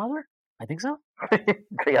godfather. I think so.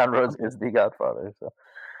 Leon Rose is the godfather. So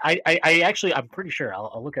I actually, I'm pretty sure.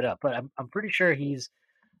 I'll look it up, but I'm pretty sure he's,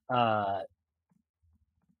 Brunson's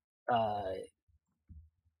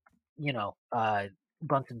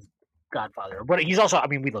godfather. But he's also. I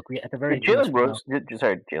mean, we at the very. Did Jalen Rose?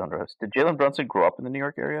 Jalen Rose. Did Jalen Brunson grow up in the New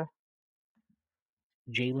York area?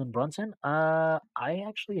 Jalen Brunson? I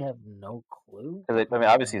actually have no clue. Because I mean,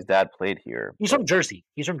 obviously his dad played here. He's from Jersey.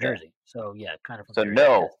 Jersey. So yeah, kind of. From so Jersey,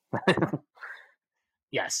 no.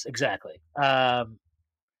 Yes, exactly. Yeah,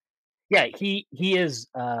 he is.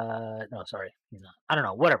 No, sorry, he's not. I don't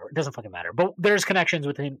know. Whatever. It doesn't fucking matter. But there's connections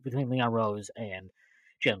between Leon Rose and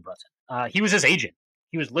Jalen Brunson. He was his agent.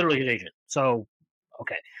 He was literally his agent. So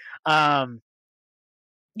okay. Yeah,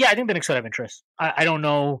 I think the Knicks would have interest. I don't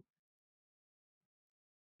know.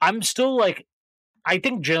 I'm still like, I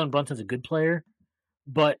think Jalen Brunson's a good player,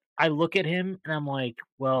 but I look at him and I'm like,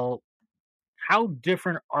 well, how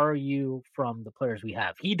different are you from the players we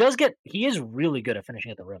have? He is really good at finishing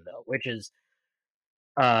at the rim though, which is,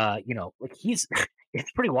 like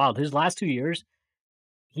it's pretty wild. His last 2 years,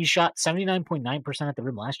 he shot 79.9% at the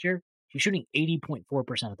rim last year. He's shooting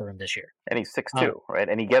 80.4% at the rim this year. And he's 6'2", right?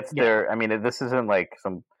 And he gets there. I mean, this isn't like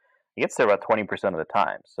he gets there about 20% of the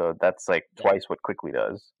time. So that's like twice what Quickly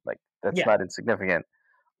does. Like that's not insignificant.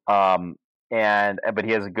 But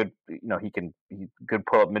he has a good, good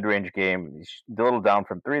pull up mid range game. He's a little down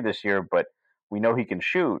from 3 this year, but we know he can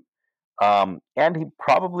shoot. And he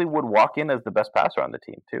probably would walk in as the best passer on the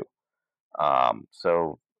team too. I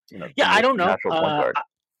don't know.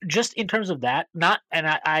 Just in terms of that,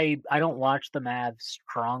 I don't watch the Mavs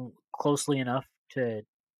closely enough to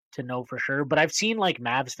know for sure, but I've seen like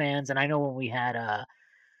Mavs fans, and I know when we had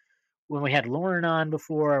Lauren on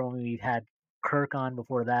before, when we had Kirk on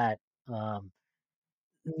before that,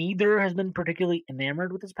 neither has been particularly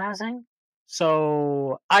enamored with his passing.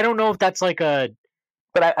 So I don't know if that's like a.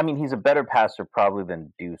 But I mean, he's a better passer probably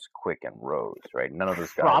than Deuce, Quick, and Rose, right? None of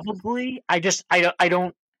those guys. Probably. I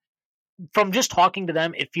don't. From just talking to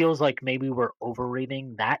them, it feels like maybe we're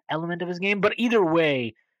overrating that element of his game. But either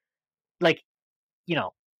way, like,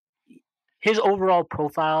 his overall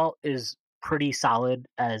profile is pretty solid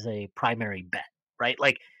as a primary bet, right?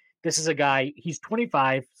 Like, this is a guy, he's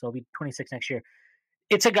 25, so he'll be 26 next year.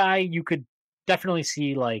 It's a guy you could definitely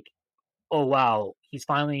see like, oh, wow, he's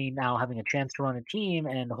finally now having a chance to run a team,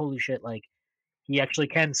 and holy shit, like, he actually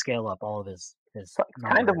can scale up all of his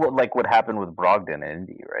kind of what happened with Brogdon in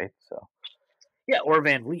Indy, right? So yeah, or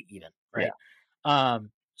Van Vliet even, right? Yeah.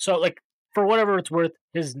 So like, for whatever it's worth,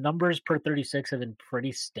 his numbers per 36 have been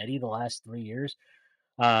pretty steady the last 3 years.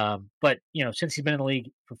 But since he's been in the league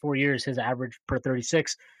for 4 years, his average per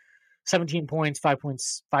 36 17 points,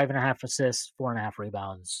 5.5 assists, 4.5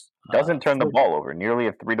 rebounds. Doesn't turn the ball over. Nearly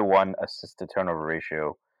a 3-to-1 assist to turnover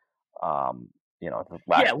ratio. The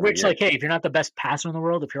last 3 which years. like, hey, if you're not the best passer in the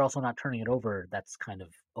world, if you're also not turning it over, that's kind of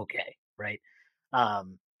okay, right?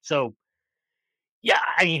 So yeah,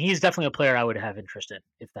 I mean, he's definitely a player I would have interest in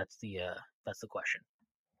if that's the question.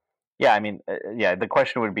 Yeah, I mean, the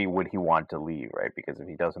question would be, would he want to leave, right? Because if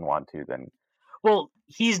he doesn't want to, then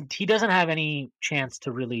he doesn't have any chance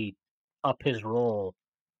to really up his role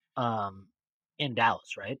in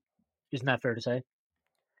Dallas, right? Isn't that fair to say?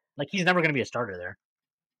 Like, he's never going to be a starter there.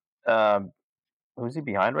 Who's he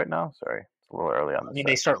behind right now? Sorry, it's a little early on. I mean,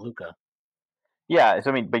 they start Luka. Yeah,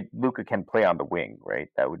 so I mean, but Luka can play on the wing, right?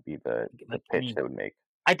 That would be the pitch they would make.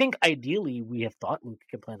 I think ideally we have thought Luka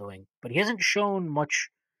can play on the wing, but he hasn't shown much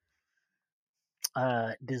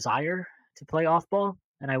desire to play off ball,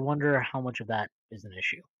 and I wonder how much of that is an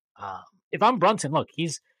issue. If I'm Brunson, look,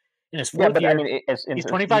 he's in his fourth year. I mean, he's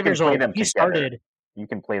 25 years old. He started. You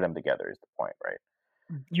can play them together is the point, right?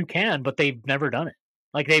 You can, but they've never done it.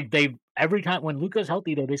 Like they've every time when Luka's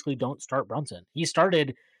healthy, they basically don't start Brunson. He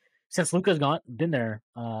started since Luka's been there.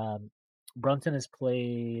 Brunson has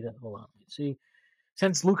played. Hold on, let's see.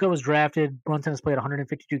 Since Luka was drafted, Brunson has played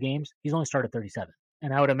 152 games. He's only started 37.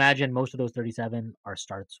 And I would imagine most of those 37 are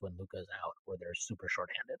starts when Luka's out or they're super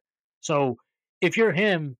shorthanded. So if you're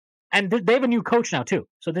him, and they have a new coach now too.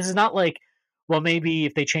 So this is not like, well, maybe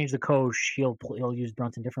if they change the coach, he'll use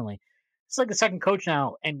Brunson differently. It's like the second coach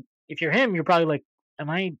now. And if you're him, you're probably like,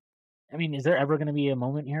 is there ever going to be a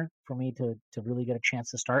moment here for me to really get a chance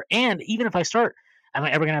to start? And even if I start, am I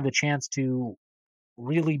ever going to have the chance to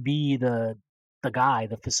really be the guy,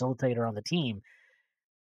 the facilitator on the team?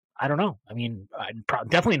 I don't know. I mean,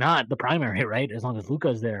 definitely not the primary, right? As long as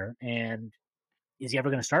Luka's there. And is he ever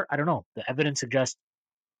going to start? I don't know. The evidence suggests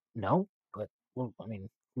no, but well, I mean,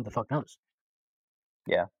 who the fuck knows?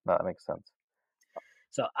 Yeah, no, that makes sense.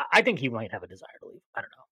 So I think he might have a desire to leave. I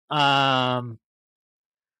don't know.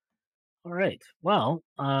 All right. Well,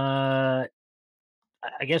 I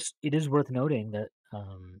guess it is worth noting that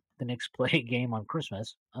the Knicks play a game on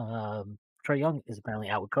Christmas. Trae Young is apparently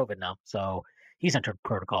out with COVID now, so he's entered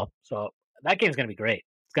protocol. So that game's going to be great.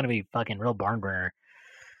 It's going to be fucking real barn burner.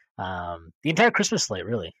 The entire Christmas slate,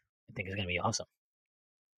 really, I think is going to be awesome.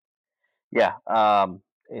 Yeah,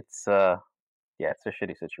 it's a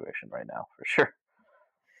shitty situation right now for sure.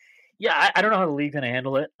 Yeah, I don't know how the league's going to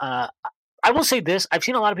handle it. I will say this: I've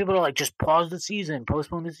seen a lot of people like just pause the season,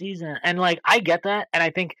 postpone the season, and like I get that, and I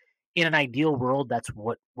think in an ideal world that's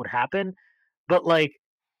what would happen. But like,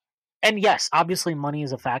 and yes, obviously money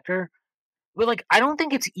is a factor, but like I don't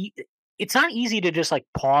think it's not easy to just like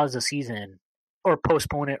pause the season or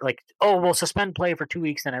postpone it. Like, oh, we'll suspend play for 2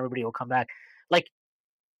 weeks, then everybody will come back. Like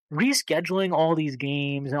rescheduling all these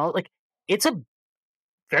games and all, like it's a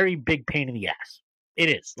very big pain in the ass. It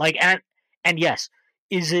is like, and yes,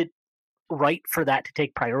 is it right for that to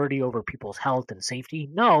take priority over people's health and safety?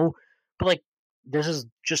 No, but like this is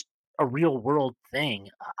just a real world thing.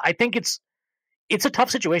 I think it's a tough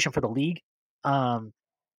situation for the league. I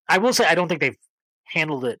will say I don't think they've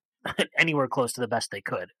handled it anywhere close to the best they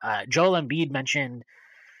could. Joel Embiid mentioned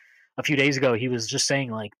a few days ago, he was just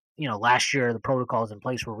saying like, last year the protocols in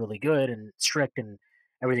place were really good and strict and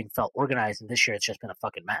everything felt organized, and this year it's just been a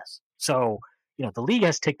fucking mess. So, the league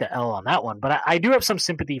has to take the L on that one. But I do have some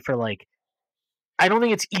sympathy for like, I don't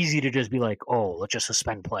think it's easy to just be like, oh, let's just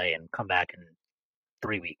suspend play and come back in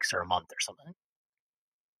 3 weeks or a month or something.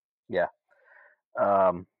 Yeah.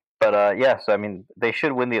 But so I mean, they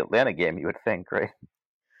should win the Atlanta game, you would think, right?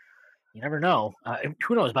 You never know.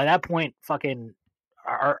 Who knows? By that point, fucking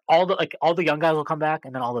all the young guys will come back,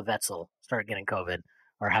 and then all the vets will start getting COVID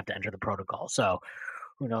or have to enter the protocol. So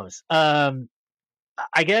who knows?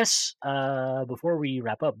 I guess before we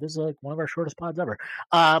wrap up, this is like one of our shortest pods ever.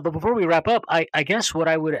 But before we wrap up, I guess what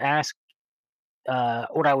I would ask,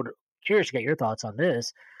 what I would curious to get your thoughts on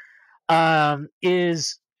this,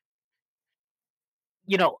 is,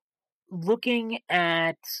 looking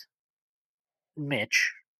at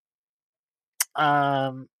Mitch,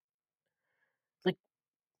 like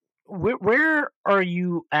where are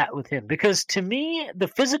you at with him? Because to me, the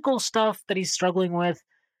physical stuff that he's struggling with,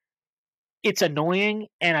 it's annoying,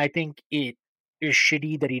 and I think it is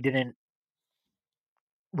shitty that he didn't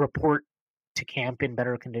report to camp in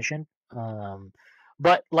better condition.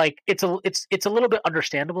 But like it's a little bit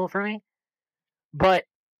understandable for me. But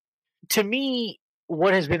to me,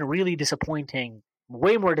 what has been really disappointing,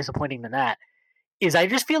 way more disappointing than that, is I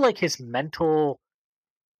just feel like his mental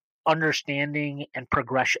understanding and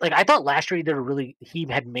progression. Like I thought last year he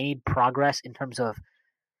had made progress in terms of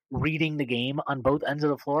reading the game on both ends of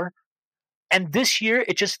the floor. And this year,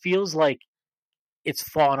 it just feels like it's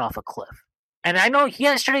fallen off a cliff. And I know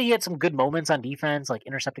yesterday he had some good moments on defense, like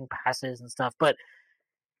intercepting passes and stuff, but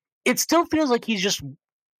it still feels like he's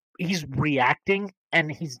reacting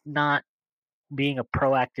and he's not being a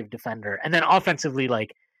proactive defender. And then offensively,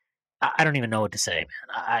 like, I don't even know what to say,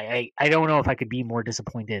 man. I don't know if I could be more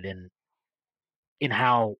disappointed in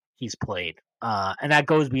how he's played. And that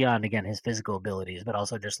goes beyond, again, his physical abilities, but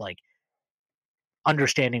also just like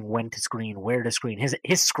understanding when to screen, where to screen.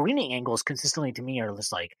 His screening angles consistently to me are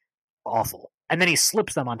just like awful. And then he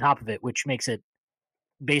slips them on top of it, which makes it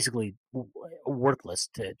basically worthless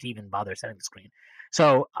to even bother setting the screen.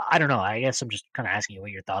 So I don't know. I guess I'm just kind of asking you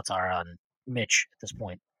what your thoughts are on Mitch at this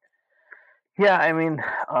point. Yeah, I mean,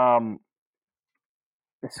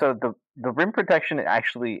 so the rim protection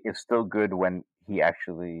actually is still good when he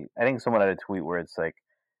actually. I think someone had a tweet where it's like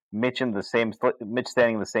Mitch standing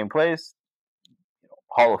in the same place,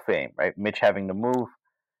 Hall of Fame, right? Mitch having to move,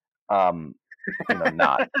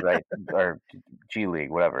 not right, or G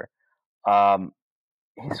League, whatever.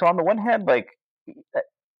 So on the one hand, like,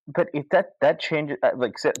 but if that changes,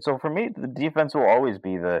 like, so for me, the defense will always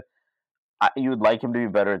be you would like him to be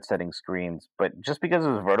better at setting screens, but just because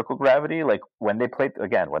of his vertical gravity, like when they play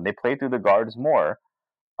through the guards more,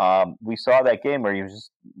 we saw that game where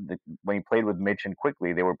when he played with Mitch and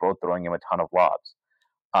Quickly, they were both throwing him a ton of lobs.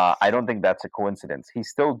 I don't think that's a coincidence. He's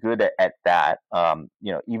still good at that,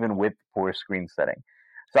 even with poor screen setting.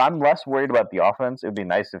 So I'm less worried about the offense. It would be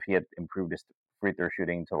nice if he had improved his free throw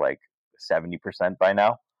shooting to like 70% by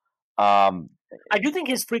now. I do think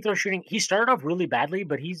his free throw shooting, he started off really badly,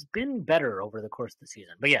 but he's been better over the course of the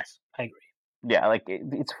season. But yes, I agree. Yeah, like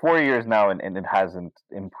it's 4 years now, and it hasn't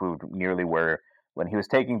improved nearly where when he was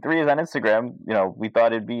taking threes on Instagram, we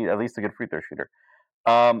thought it'd be at least a good free throw shooter.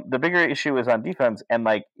 The bigger issue is on defense, and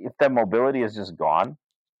like if that mobility is just gone,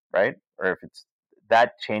 right? Or if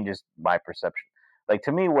that changes my perception. Like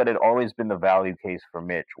to me, what had always been the value case for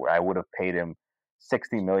Mitch, where I would have paid him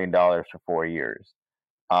 $60 million for 4 years,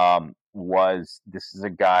 was this is a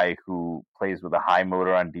guy who plays with a high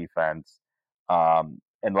motor on defense.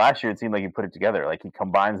 And last year it seemed like he put it together. Like he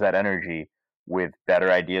combines that energy with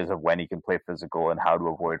better ideas of when he can play physical and how to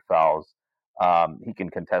avoid fouls. He can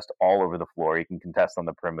contest all over the floor. He can contest on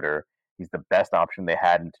the perimeter. He's the best option they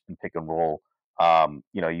had in pick and roll.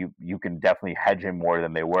 You can definitely hedge him more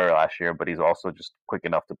than they were last year, but he's also just quick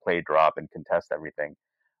enough to play drop and contest everything.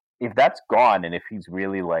 If that's gone, and if he's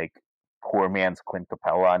really like poor man's Clint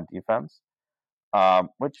Capella on defense,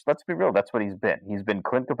 which let's be real, that's what he's been. He's been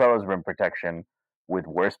Clint Capella's rim protection with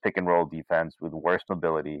worse pick and roll defense, with worse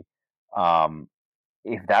mobility.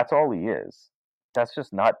 If that's all he is, that's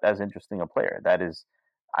just not as interesting a player. That is,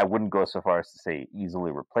 I wouldn't go so far as to say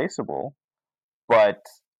easily replaceable, but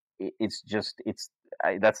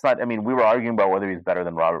that's not. I mean, we were arguing about whether he's better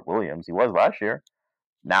than Robert Williams. He was last year.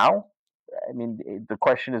 Now, I mean, the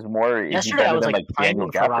question is more: is he Yesterday I better was than like Daniel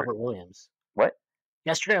pining for Gafford? Robert Williams. What?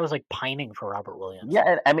 Yesterday I was like pining for Robert Williams.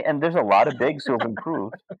 Yeah, and there's a lot of bigs who have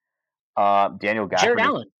improved. Daniel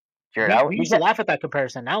Gafford, Jared Allen. We used to laugh at that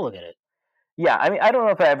comparison. Now look at it. Yeah, I mean, I don't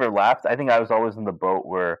know if I ever laughed. I think I was always in the boat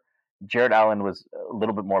where Jared Allen was a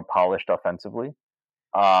little bit more polished offensively,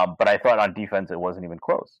 but I thought on defense it wasn't even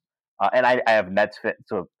close. And I have Nets fit.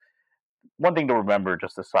 So one thing to remember,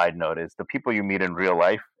 just a side note, is the people you meet in real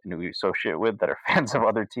life and who you associate with that are fans of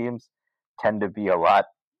other teams tend to be a lot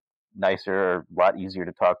nicer or a lot easier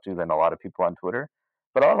to talk to than a lot of people on Twitter.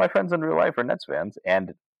 But all of my friends in real life are Nets fans, and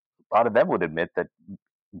a lot of them would admit that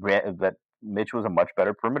Mitch was a much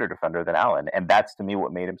better perimeter defender than Allen, and that's to me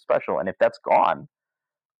what made him special. And if that's gone,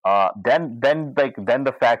 then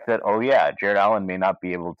the fact that Jared Allen may not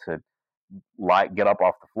be able to get up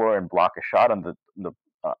off the floor and block a shot on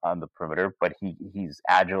the perimeter, but he's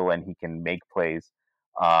agile and he can make plays.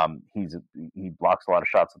 He blocks a lot of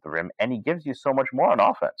shots at the rim, and he gives you so much more on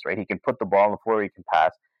offense, right? He can put the ball on the floor, he can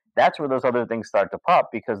pass. That's where those other things start to pop,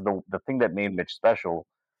 because the thing that made Mitch special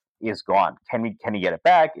is gone. Can he get it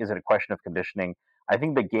back? Is it a question of conditioning? I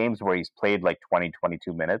think the games where he's played like 20,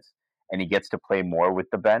 22 minutes and he gets to play more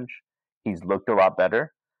with the bench, he's looked a lot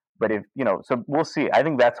better. But so we'll see. I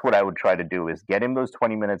think that's what I would try to do, is get him those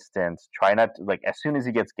 20-minute stints. Try not to, like, as soon as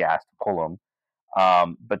he gets gassed, pull him.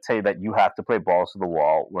 But say that you have to play balls to the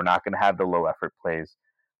wall. We're not going to have the low effort plays.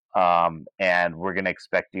 And we're going to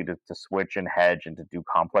expect you to switch and hedge and to do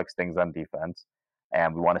complex things on defense.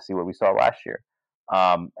 And we want to see what we saw last year.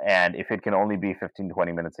 And if it can only be 15,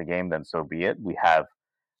 20 minutes a game, then so be it. We have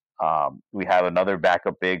another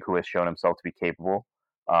backup big who has shown himself to be capable.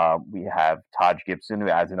 We have Taj Gibson, who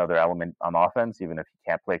adds another element on offense, even if he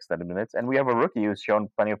can't play extended minutes. And we have a rookie who's shown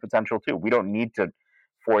plenty of potential too. We don't need to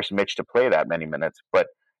force Mitch to play that many minutes. But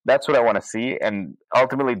that's what I want to see, and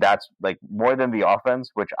ultimately, that's like more than the offense,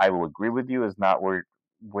 which I will agree with you is not where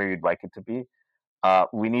you'd like it to be.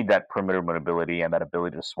 We need that perimeter mobility and that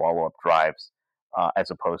ability to swallow up drives, as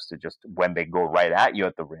opposed to just when they go right at you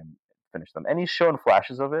at the rim, finish them. And he's shown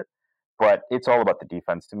flashes of it, but it's all about the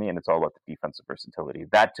defense to me, and it's all about the defensive versatility.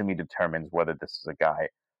 That to me determines whether this is a guy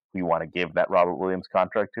who you want to give that Robert Williams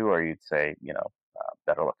contract to, or you'd say,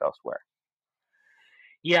 better look elsewhere.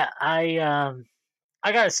 Yeah,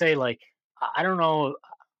 I gotta say, like, I don't know.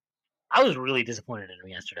 I was really disappointed in him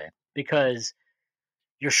yesterday because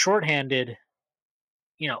you're shorthanded.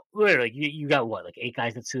 Literally, you got what, like 8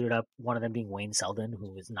 guys that suited up. One of them being Wayne Selden,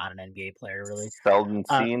 who is not an NBA player, really. Seldom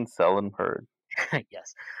seen, seldom heard.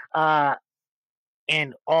 Yes.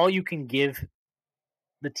 And all you can give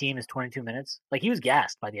the team is 22 minutes. Like, he was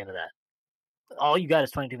gassed by the end of that. All you got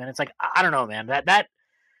is 22 minutes. Like, I don't know, man. That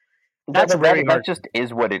just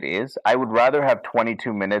is what it is. I would rather have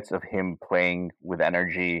 22 minutes of him playing with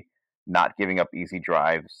energy, not giving up easy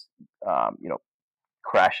drives,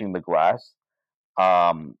 crashing the glass,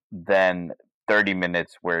 than 30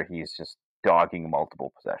 minutes where he's just dogging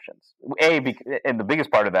multiple possessions. And the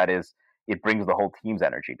biggest part of that is it brings the whole team's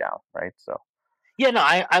energy down, right? So, yeah, no,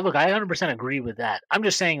 I 100% agree with that. I'm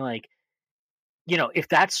just saying, like, if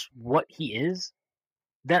that's what he is,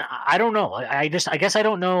 then I don't know. I guess I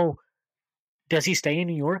don't know. Does he stay in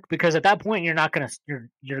New York? Because at that point,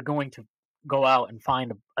 you're going to go out and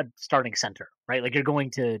find a starting center, right? Like, you're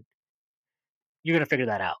going to figure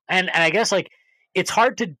that out. And I guess, like, it's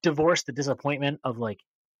hard to divorce the disappointment of, like,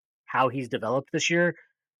 how he's developed this year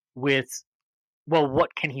with, well,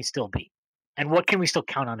 what can he still be? And what can we still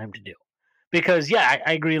count on him to do? Because, yeah,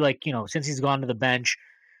 I agree, like, since he's gone to the bench,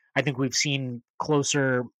 I think we've seen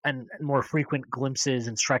closer and more frequent glimpses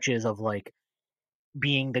and stretches of, like,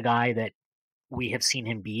 being the guy that we have seen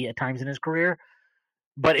him be at times in his career.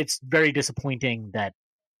 But it's very disappointing that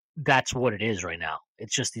that's what it is right now.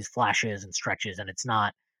 It's just these flashes and stretches, and it's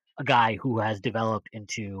not a guy who has developed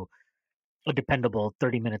into a dependable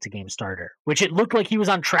 30 minutes a game starter, which it looked like he was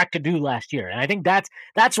on track to do last year. And I think that's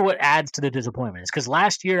what adds to the disappointment, is because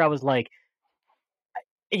last year I was like,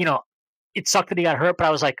 it sucked that he got hurt, but I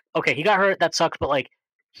was like, okay, he got hurt, that sucks, but, like,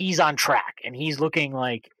 he's on track and he's looking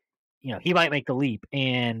like, he might make the leap.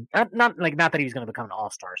 And not that he's going to become an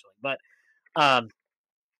all-star or something, but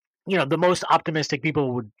the most optimistic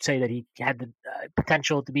people would say that he had the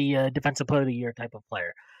potential to be a defensive player of the year type of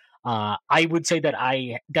player. I would say that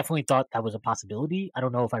I definitely thought that was a possibility. I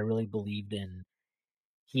don't know if I really believed in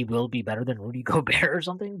he will be better than Rudy Gobert or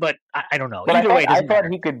something, but I don't know. But Either way, I thought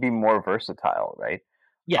he could be more versatile, right?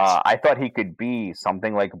 Yes. I thought he could be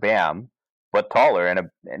something like Bam, but taller and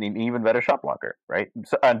an even better shot blocker, right?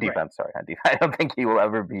 So, on defense, right. Sorry, on defense. I don't think he will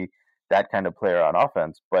ever be that kind of player on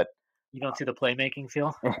offense, but you don't see the playmaking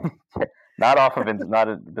feel? not off of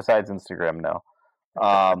besides Instagram, no.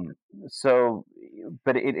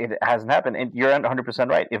 But it hasn't happened, and you're 100%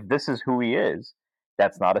 right. If this is who he is,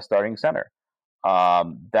 that's not a starting center.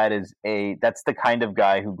 That's the kind of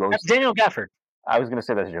guy who goes. That's Daniel Gafford. I was going to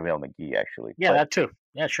say that's JaVale McGee, actually. Yeah, that too.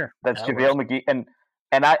 Yeah, sure. That's JaVale McGee,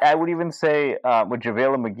 and I would even say with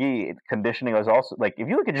JaVale McGee, conditioning was also, like, if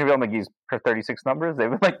you look at JaVale McGee's per 36 numbers, they've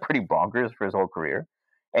been, like, pretty bonkers for his whole career,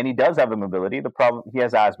 and he does have the mobility. The problem, he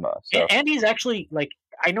has asthma, so. And he's actually, like,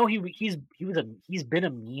 I know he's been a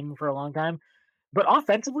meme for a long time, but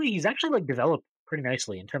offensively he's actually, like, developed pretty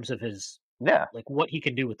nicely in terms of his like what he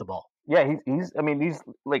can do with the ball. Yeah, he's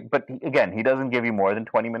like, but again, he doesn't give you more than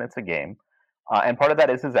 20 minutes a game. And part of that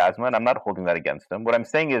is his asthma, and I'm not holding that against him. What I'm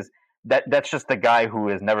saying is that's just the guy who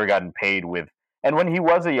has never gotten paid with. And when he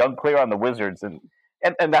was a young player on the Wizards, and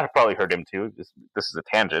that probably hurt him too. This is a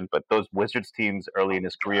tangent, but those Wizards teams early in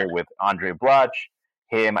his career with Andre Blatch,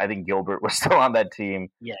 I think Gilbert was still on that team.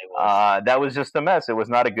 Yeah, he was. That was just a mess. It was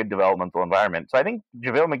not a good developmental environment. So I think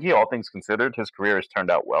JaVale McGee, all things considered, his career has turned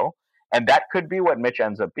out well. And that could be what Mitch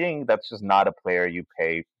ends up being. That's just not a player you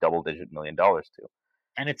pay double-digit $1 million to.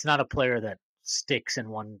 And it's not a player that sticks in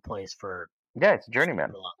one place for. Yeah, it's a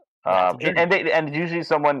journeyman. And usually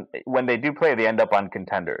someone, when they do play, they end up on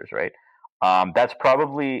contenders, right? That's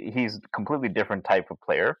probably, he's a completely different type of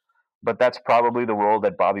player, but that's probably the role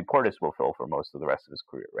that Bobby Portis will fill for most of the rest of his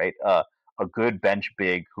career, right? A good bench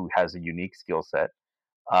big who has a unique skill set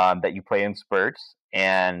that you play in spurts.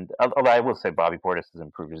 And although I will say Bobby Portis has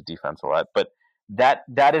improved his defense a lot, but that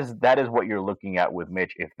is what you're looking at with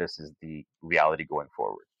Mitch if this is the reality going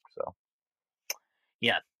forward. So,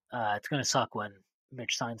 yeah, it's going to suck when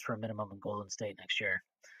Mitch signs for a minimum in Golden State next year.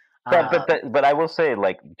 But I will say,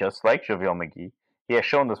 like, just like JaVale McGee, he has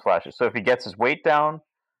shown those flashes. So if he gets his weight down,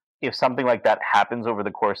 if something like that happens over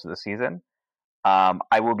the course of the season,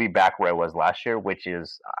 I will be back where I was last year, which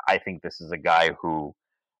is I think this is a guy who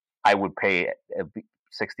I would pay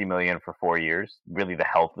 $60 million for 4 years. Really, the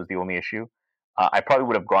health was the only issue. I probably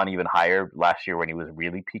would have gone even higher last year when he was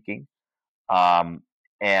really peaking.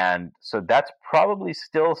 And so that's probably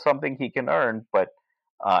still something he can earn, but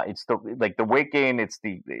it's still like the weight gain. It's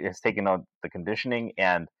taken on the conditioning,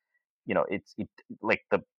 and it's like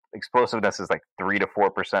the explosiveness is like 3 to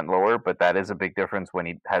 4% lower, but that is a big difference when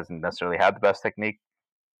he hasn't necessarily had the best technique.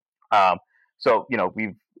 So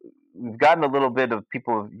we've gotten a little bit of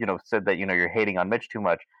people said that you're hating on Mitch too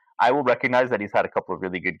much. I will recognize that he's had a couple of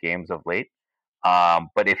really good games of late.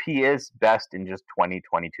 But if he is best in just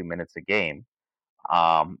 20-22 minutes a game,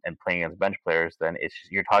 and playing against bench players, then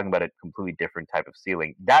you're talking about a completely different type of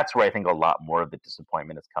ceiling. That's where I think a lot more of the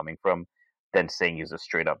disappointment is coming from than saying he's a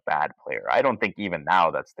straight up bad player. I don't think even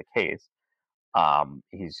now that's the case.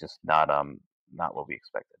 He's just not what we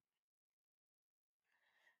expected.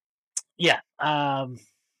 Yeah.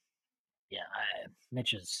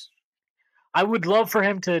 Mitch is. I would love for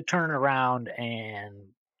him to turn around and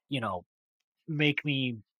make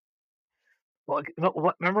me. Well,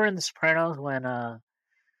 remember in The Sopranos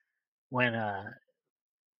when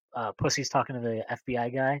Pussy's talking to the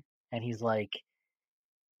FBI guy and he's like,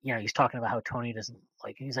 he's talking about how Tony doesn't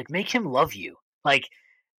like, and he's like, make him love you. Like,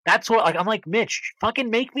 that's what, like, I'm like, Mitch, fucking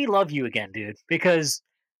make me love you again, dude, because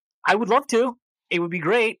I would love to. It would be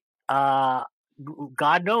great. God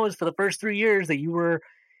knows for the first 3 years that you were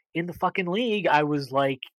in the fucking league, I was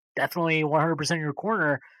like definitely 100% in your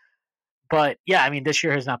corner. But yeah, I mean, this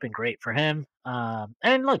year has not been great for him.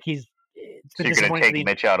 And look, it's been so you're going to take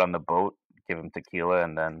Mitch out on the boat, give him tequila,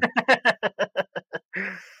 and then.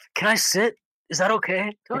 Can I sit? Is that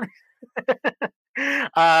okay, Tony?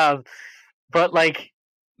 But like,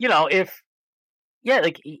 again,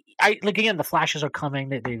 the flashes are coming.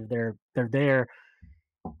 They're there,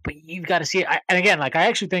 but you've got to see it. And again, like, I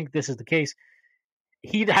actually think this is the case.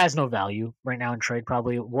 He has no value right now in trade.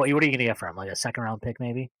 Probably, what are you going to get for him? Like a second round pick,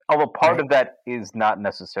 maybe? Although part of that is not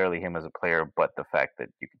necessarily him as a player, but the fact that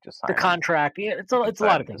you could just sign the contract. Yeah, it's a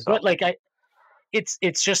lot of things. But like,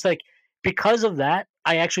 it's just like, because of that,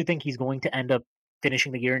 I actually think he's going to end up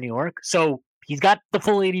finishing the year in New York. So he's got the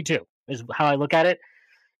full 82 is how I look at it.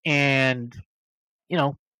 And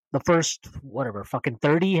the first fucking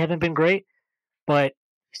 30 haven't been great, but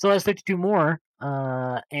he still has 52 more.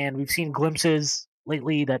 And we've seen glimpses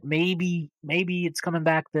lately that maybe it's coming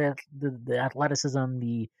back, the athleticism,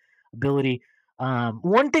 the ability.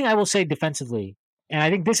 One thing I will say defensively, and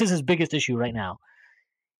I think this is his biggest issue right now,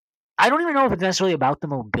 I don't even know if it's necessarily about the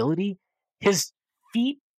mobility. His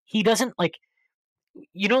feet, he doesn't like,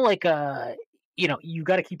 you got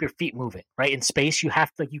to keep your feet moving, right? In space, you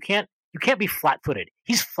have to, like, you can't be flat-footed.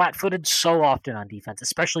 He's flat-footed so often on defense,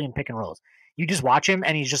 especially in pick and rolls. You just watch him,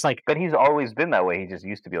 and he's just like. But he's always been that way. He just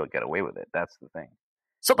used to be able to get away with it. That's the thing.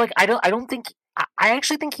 So, like, I don't think. I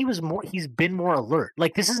actually think he's been more alert.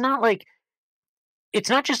 Like, this is not like. It's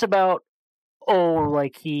not just about,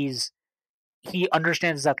 like, he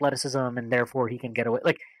understands his athleticism and therefore he can get away.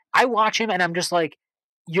 Like, I watch him and I'm just like,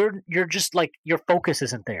 you're just like, your focus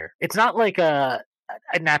isn't there. It's not like an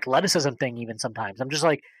athleticism thing. Even sometimes I'm just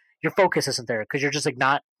like, your focus isn't there because you're just like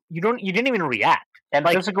you didn't even react. And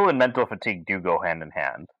like, physical and mental fatigue do go hand in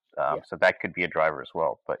hand. So that could be a driver as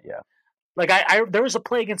well. But yeah, like there was a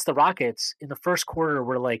play against the Rockets in the first quarter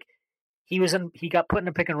where like he got put in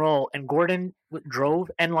a pick and roll and Gordon drove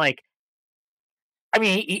and like, I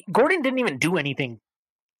mean, Gordon didn't even do anything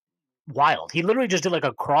wild. He literally just did like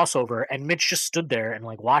a crossover and Mitch just stood there and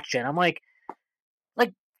like watched it. And I'm like,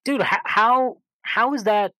 dude, how is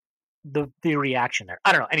that the reaction there?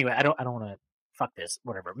 I don't know. Anyway, I don't want to fuck this.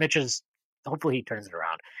 Whatever. Mitch is, hopefully he turns it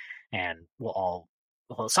around and he'll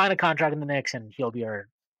sign a contract in the Knicks and he'll be our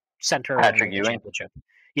center. Patrick Ewing.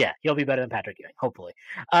 Yeah, he'll be better than Patrick Ewing, hopefully.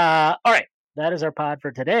 All right. That is our pod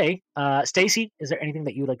for today. Stacy, is there anything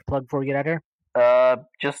that you would like to plug before we get out of here?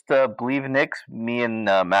 Just Believe Knicks. Me and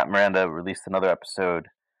Matt Miranda released another episode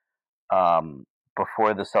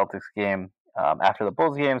before the Celtics game, after the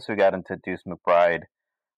Bulls game, so we got into Deuce McBride,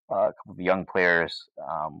 a couple of young players.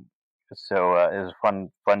 So it was a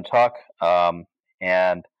fun talk.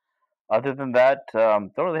 And other than that,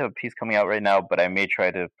 don't really have a piece coming out right now, but I may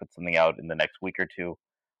try to put something out in the next week or two.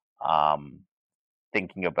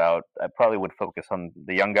 Thinking about, I probably would focus on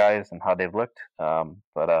the young guys and how they've looked.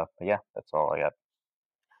 But yeah, that's all I got.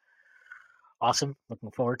 Awesome.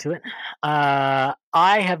 Looking forward to it. I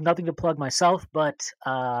have nothing to plug myself, but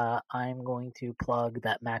I'm going to plug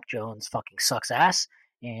that Mac Jones fucking sucks ass.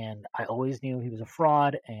 And I always knew he was a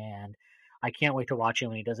fraud. And I can't wait to watch him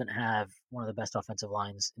when he doesn't have one of the best offensive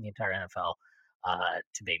lines in the entire NFL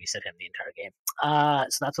to babysit him the entire game.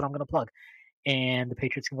 So that's what I'm going to plug. And the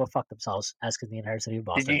Patriots can go fuck themselves, as can the entire city of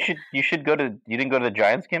Boston. You should go to. You didn't go to the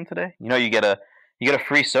Giants game today. You get a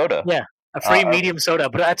free soda. Yeah, a free medium soda,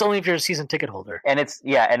 but that's only if you're a season ticket holder. And it's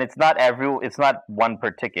not it's not one per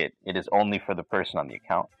ticket. It is only for the person on the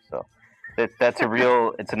account. So that's a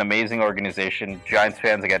real. It's an amazing organization. Giants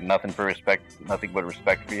fans, I got nothing but respect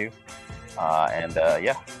for you.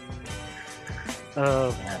 Yeah.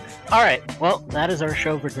 Oh man! All right, well that is our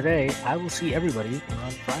show for today. I will see everybody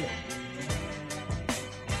on Friday.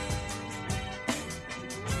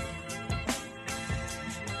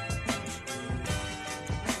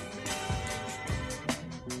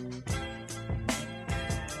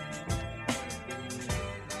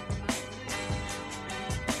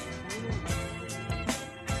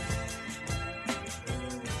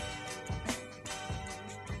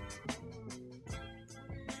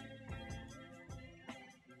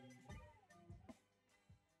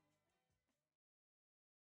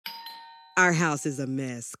 Our house is a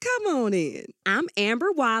mess. Come on in. I'm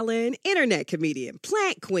Amber Wallen, internet comedian,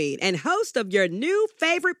 plant queen, and host of your new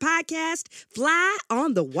favorite podcast, Fly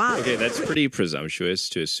on the Wallen. Okay, that's pretty presumptuous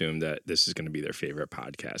to assume that this is going to be their favorite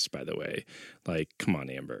podcast, by the way. Like, come on,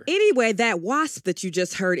 Amber. Anyway, that wasp that you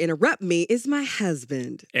just heard interrupt me is my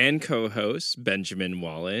husband. And co-host, Benjamin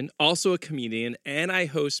Wallen, also a comedian, and I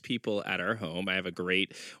host people at our home. I have a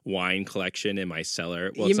great wine collection in my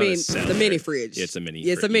cellar. Well, you mean the mini fridge? It's a mini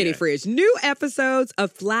fridge. It's a mini fridge. New episodes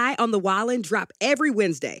of Fly on the Wallen drop every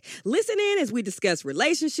Wednesday. Listen in as we discuss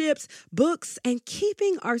relationships, books, and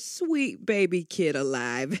keeping our sweet baby kid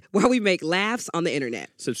alive while we make laughs on the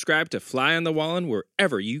internet. Subscribe to Fly on the Wallen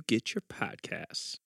wherever you get your podcasts.